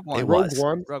 That's Rogue One. It Rogue was.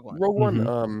 One. Rogue One. Rogue One.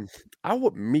 Mhm. I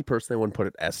would, me personally, wouldn't put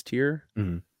it S tier.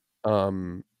 Mhm.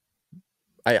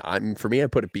 I'm for me, I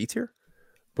put it B tier.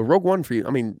 But Rogue One for you, I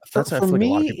mean, that's For I feel like a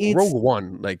lot of me, people. it's- Rogue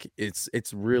One, like it's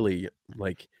really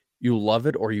like you love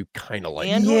it or you kind of like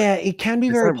it. And- Yeah, it can be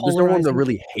There's very no one that polarizing.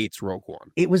 really hates Rogue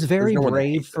One. It was very no one that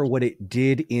brave hates for it. what it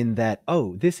did in that,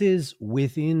 oh, this is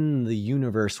within the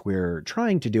universe we're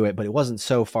trying to do it, but it wasn't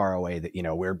so far away that,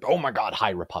 we're, oh my God,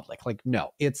 High Republic. Like,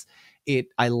 no,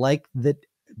 I like that.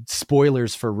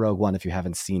 Spoilers for Rogue One if you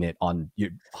haven't seen it on your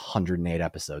 108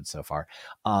 episodes so far.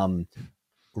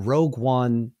 Rogue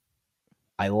One,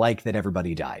 I like that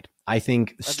everybody died. I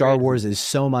think Star Agreed. Wars is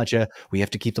so much we have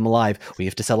to keep them alive. We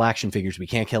have to sell action figures. We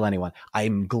can't kill anyone.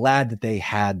 I'm glad that they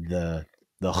had the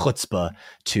chutzpah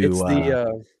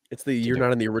to. It's the you're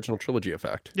not in the original trilogy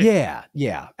effect. Yeah.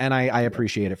 And I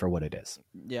appreciate it for what it is.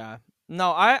 Yeah.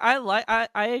 No, I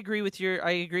agree with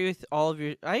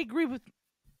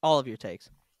all of your takes,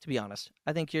 to be honest.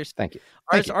 I think yours Thank you.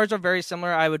 Thank you. ours are very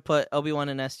similar. I would put Obi-Wan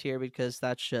in S tier because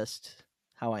that's just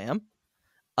how I am.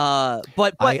 But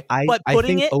I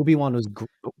putting think it Obi-Wan was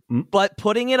but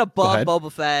putting it above ahead.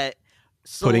 Boba Fett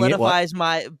Putting it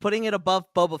what? putting it above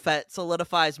Boba Fett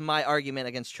solidifies my argument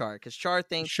against Char, because Char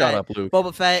thinks Shut that up, Luke.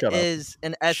 Boba Fett Shut up. is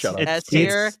an S Shut up.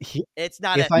 tier. It's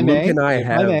not. If I may,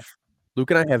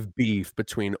 Luke and I have beef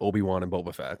between Obi-Wan and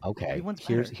Boba Fett. Okay. Obi-Wan's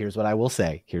Here's what I will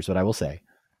say.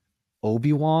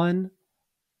 Obi-Wan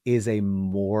is a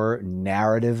more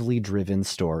narratively driven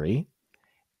story,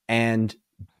 and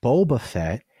Boba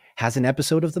Fett has an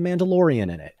episode of The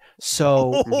Mandalorian in it.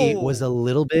 So it was a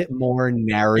little bit more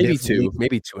narrative.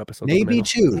 Maybe two episodes. Maybe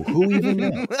 2. Who even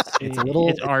knows? It's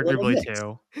it's arguably mixed.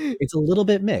 2. It's a little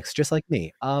bit mixed, just like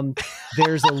me.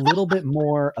 There's a little bit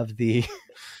more of the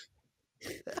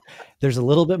there's a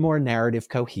little bit more narrative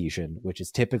cohesion, which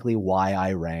is typically why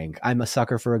I rank. I'm a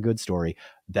sucker for a good story.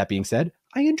 That being said,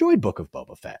 I enjoyed Book of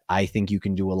Boba Fett. I think you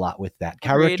can do a lot with that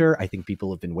character. I think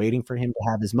people have been waiting for him to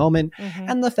have his moment.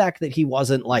 Mhm. And the fact that he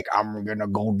wasn't like, I'm going to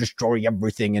go destroy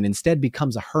everything, and instead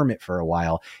becomes a hermit for a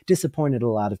while, disappointed a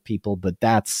lot of people, but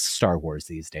that's Star Wars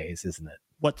these days, isn't it?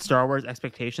 What Star Wars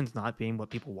expectations not being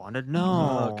what people wanted? No,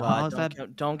 Oh God! how's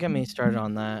that? Don't get me started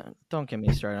on that. Don't get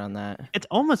me started on that. It's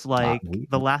almost like we-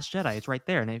 The Last Jedi. It's right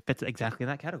there, and it fits exactly in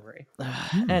that category.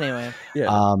 Anyway,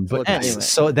 Yeah. But anyway.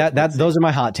 so those are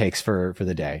my hot takes for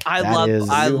the day. I That love is-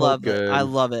 it. I New Hope love it. good. I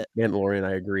love it. Mandalorian,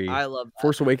 I agree. I love that.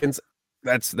 Force Awakens,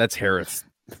 that's Harris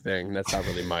thing. That's not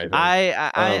really my thing.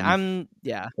 I'm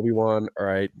yeah. Obi-Wan, all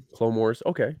right. Clone Wars,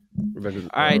 okay. All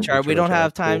right, Char. We don't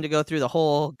have time to go through the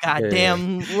whole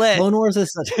goddamn list. Clone Wars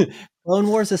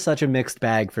is such a mixed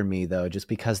bag for me, though, just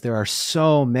because there are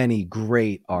so many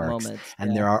great arcs, Moments,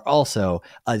 and yeah. there are also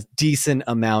a decent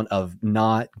amount of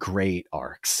not great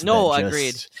arcs. No, that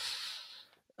agreed. just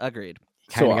Agreed.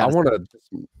 So kinda I gotta- want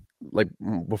to, like,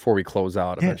 before we close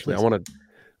out, Yeah, eventually, I please. want to,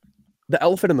 the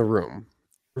elephant in the room,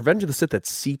 Revenge of the Sith,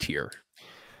 that's C tier.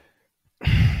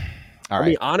 All I right,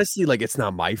 mean, honestly, like, it's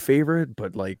not my favorite,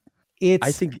 but like, it's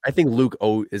I think Luke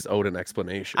is owed an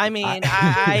explanation. I mean,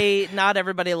 I not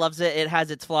everybody loves it. It has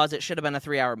its flaws. It should have been a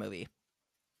 3-hour movie.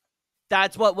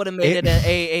 That's what would have made it an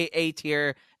A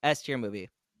tier, S tier movie.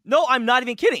 No, I'm not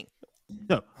even kidding.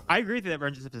 No, I agree with you that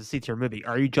Revenge of the Sith is a C-tier movie.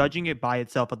 Are you judging it by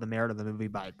itself of the merit of the movie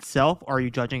by itself, or are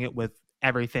you judging it with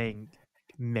everything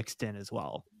mixed in as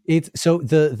well? It's so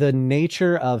the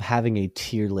nature of having a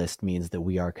tier list means that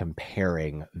we are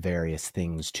comparing various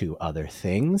things to other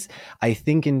things. I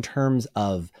think in terms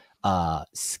of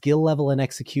skill level and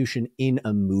execution in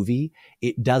a movie,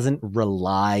 it doesn't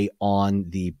rely on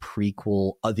the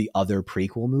other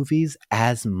prequel movies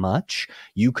as much.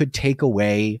 You could take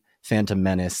away Phantom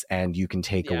Menace and you can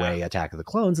take away Attack of the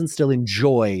Clones and still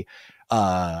enjoy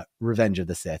Revenge of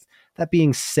the Sith. That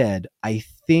being said, I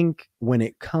think when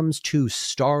it comes to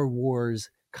Star Wars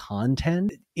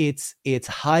content. It's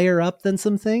higher up than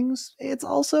some things. It's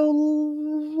also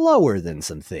lower than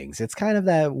some things. It's kind of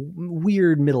that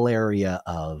weird middle area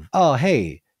of, oh,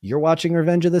 hey, you're watching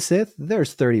Revenge of the Sith.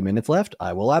 There's 30 minutes left.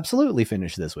 I will absolutely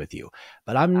finish this with you.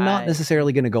 But I'm not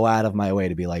necessarily going to go out of my way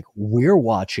to be like, we're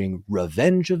watching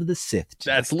Revenge of the Sith.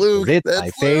 That's Luke. It's That's my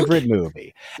Luke. favorite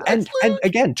movie. And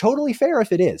again, totally fair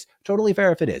if it is. Totally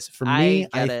fair if it is. For me,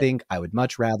 I think I would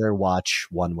much rather watch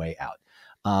One Way Out.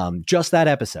 Just that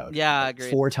episode. Yeah, I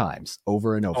agree. 4 times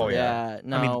over and over. Oh, Yeah,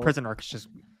 no. I mean, the prison arc is just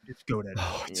goated.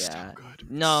 Oh, it's Yeah. so good.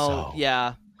 No, So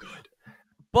yeah. good.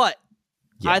 But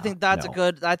Yeah, I think that's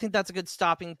a good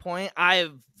stopping point.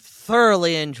 I've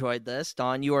thoroughly enjoyed this,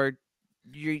 Don.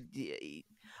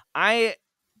 I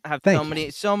have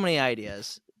so many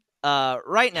ideas.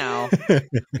 Right now,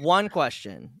 one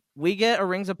question. We get a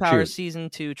Rings of Power Shoot. season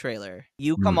 2 trailer.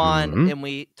 You come on and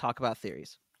we talk about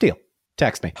theories. Deal.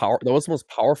 Text me. That was the most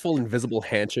powerful invisible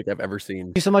handshake I've ever seen.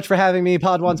 Thank you so much for having me,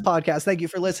 Podwan's podcast. Thank you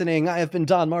for listening. I have been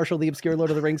Don Marshall, the obscure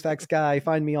Lord of the Rings facts guy.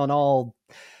 Find me on all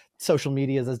social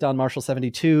medias as Don Marshall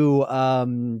 72.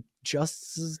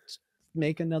 Just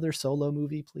make another solo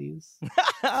movie, please.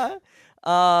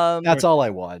 That's all I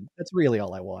want. That's really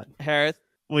all I want. Harith.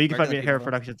 Well, you can Where find me can at the Harif people-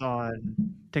 Productions on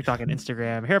TikTok and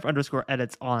Instagram.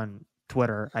 Harif_edits on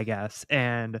Twitter, I guess.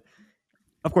 And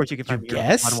of course, you can find me.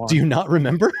 Yes? Do you not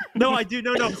remember? No, I do.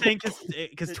 No, I'm saying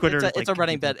because Twitter. It's a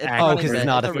running bit. It's a Oh, running 'cause bit. it's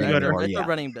not It's a a thing running- anymore, It's yeah. a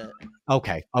running bit.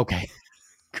 Okay.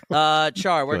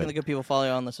 Char, where Good. can the good people follow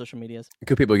you on the social medias?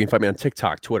 Good people, you can find me on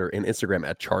TikTok, Twitter, and Instagram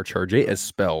at CharCharJ, as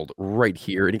spelled right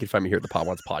here. And you can find me here at the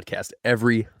Podwans Podcast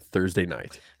every Thursday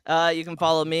night. You can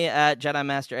follow me at Jedi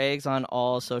Master Eggs on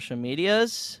all social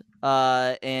medias.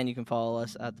 And you can follow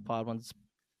us at the Pod Ones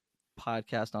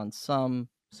Podcast on some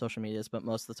social medias, but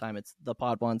most of the time it's the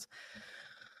Pod Ones.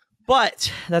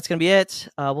 But that's going to be it.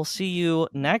 We'll see you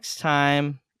next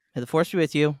time. May the Force be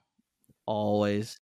with you. Always.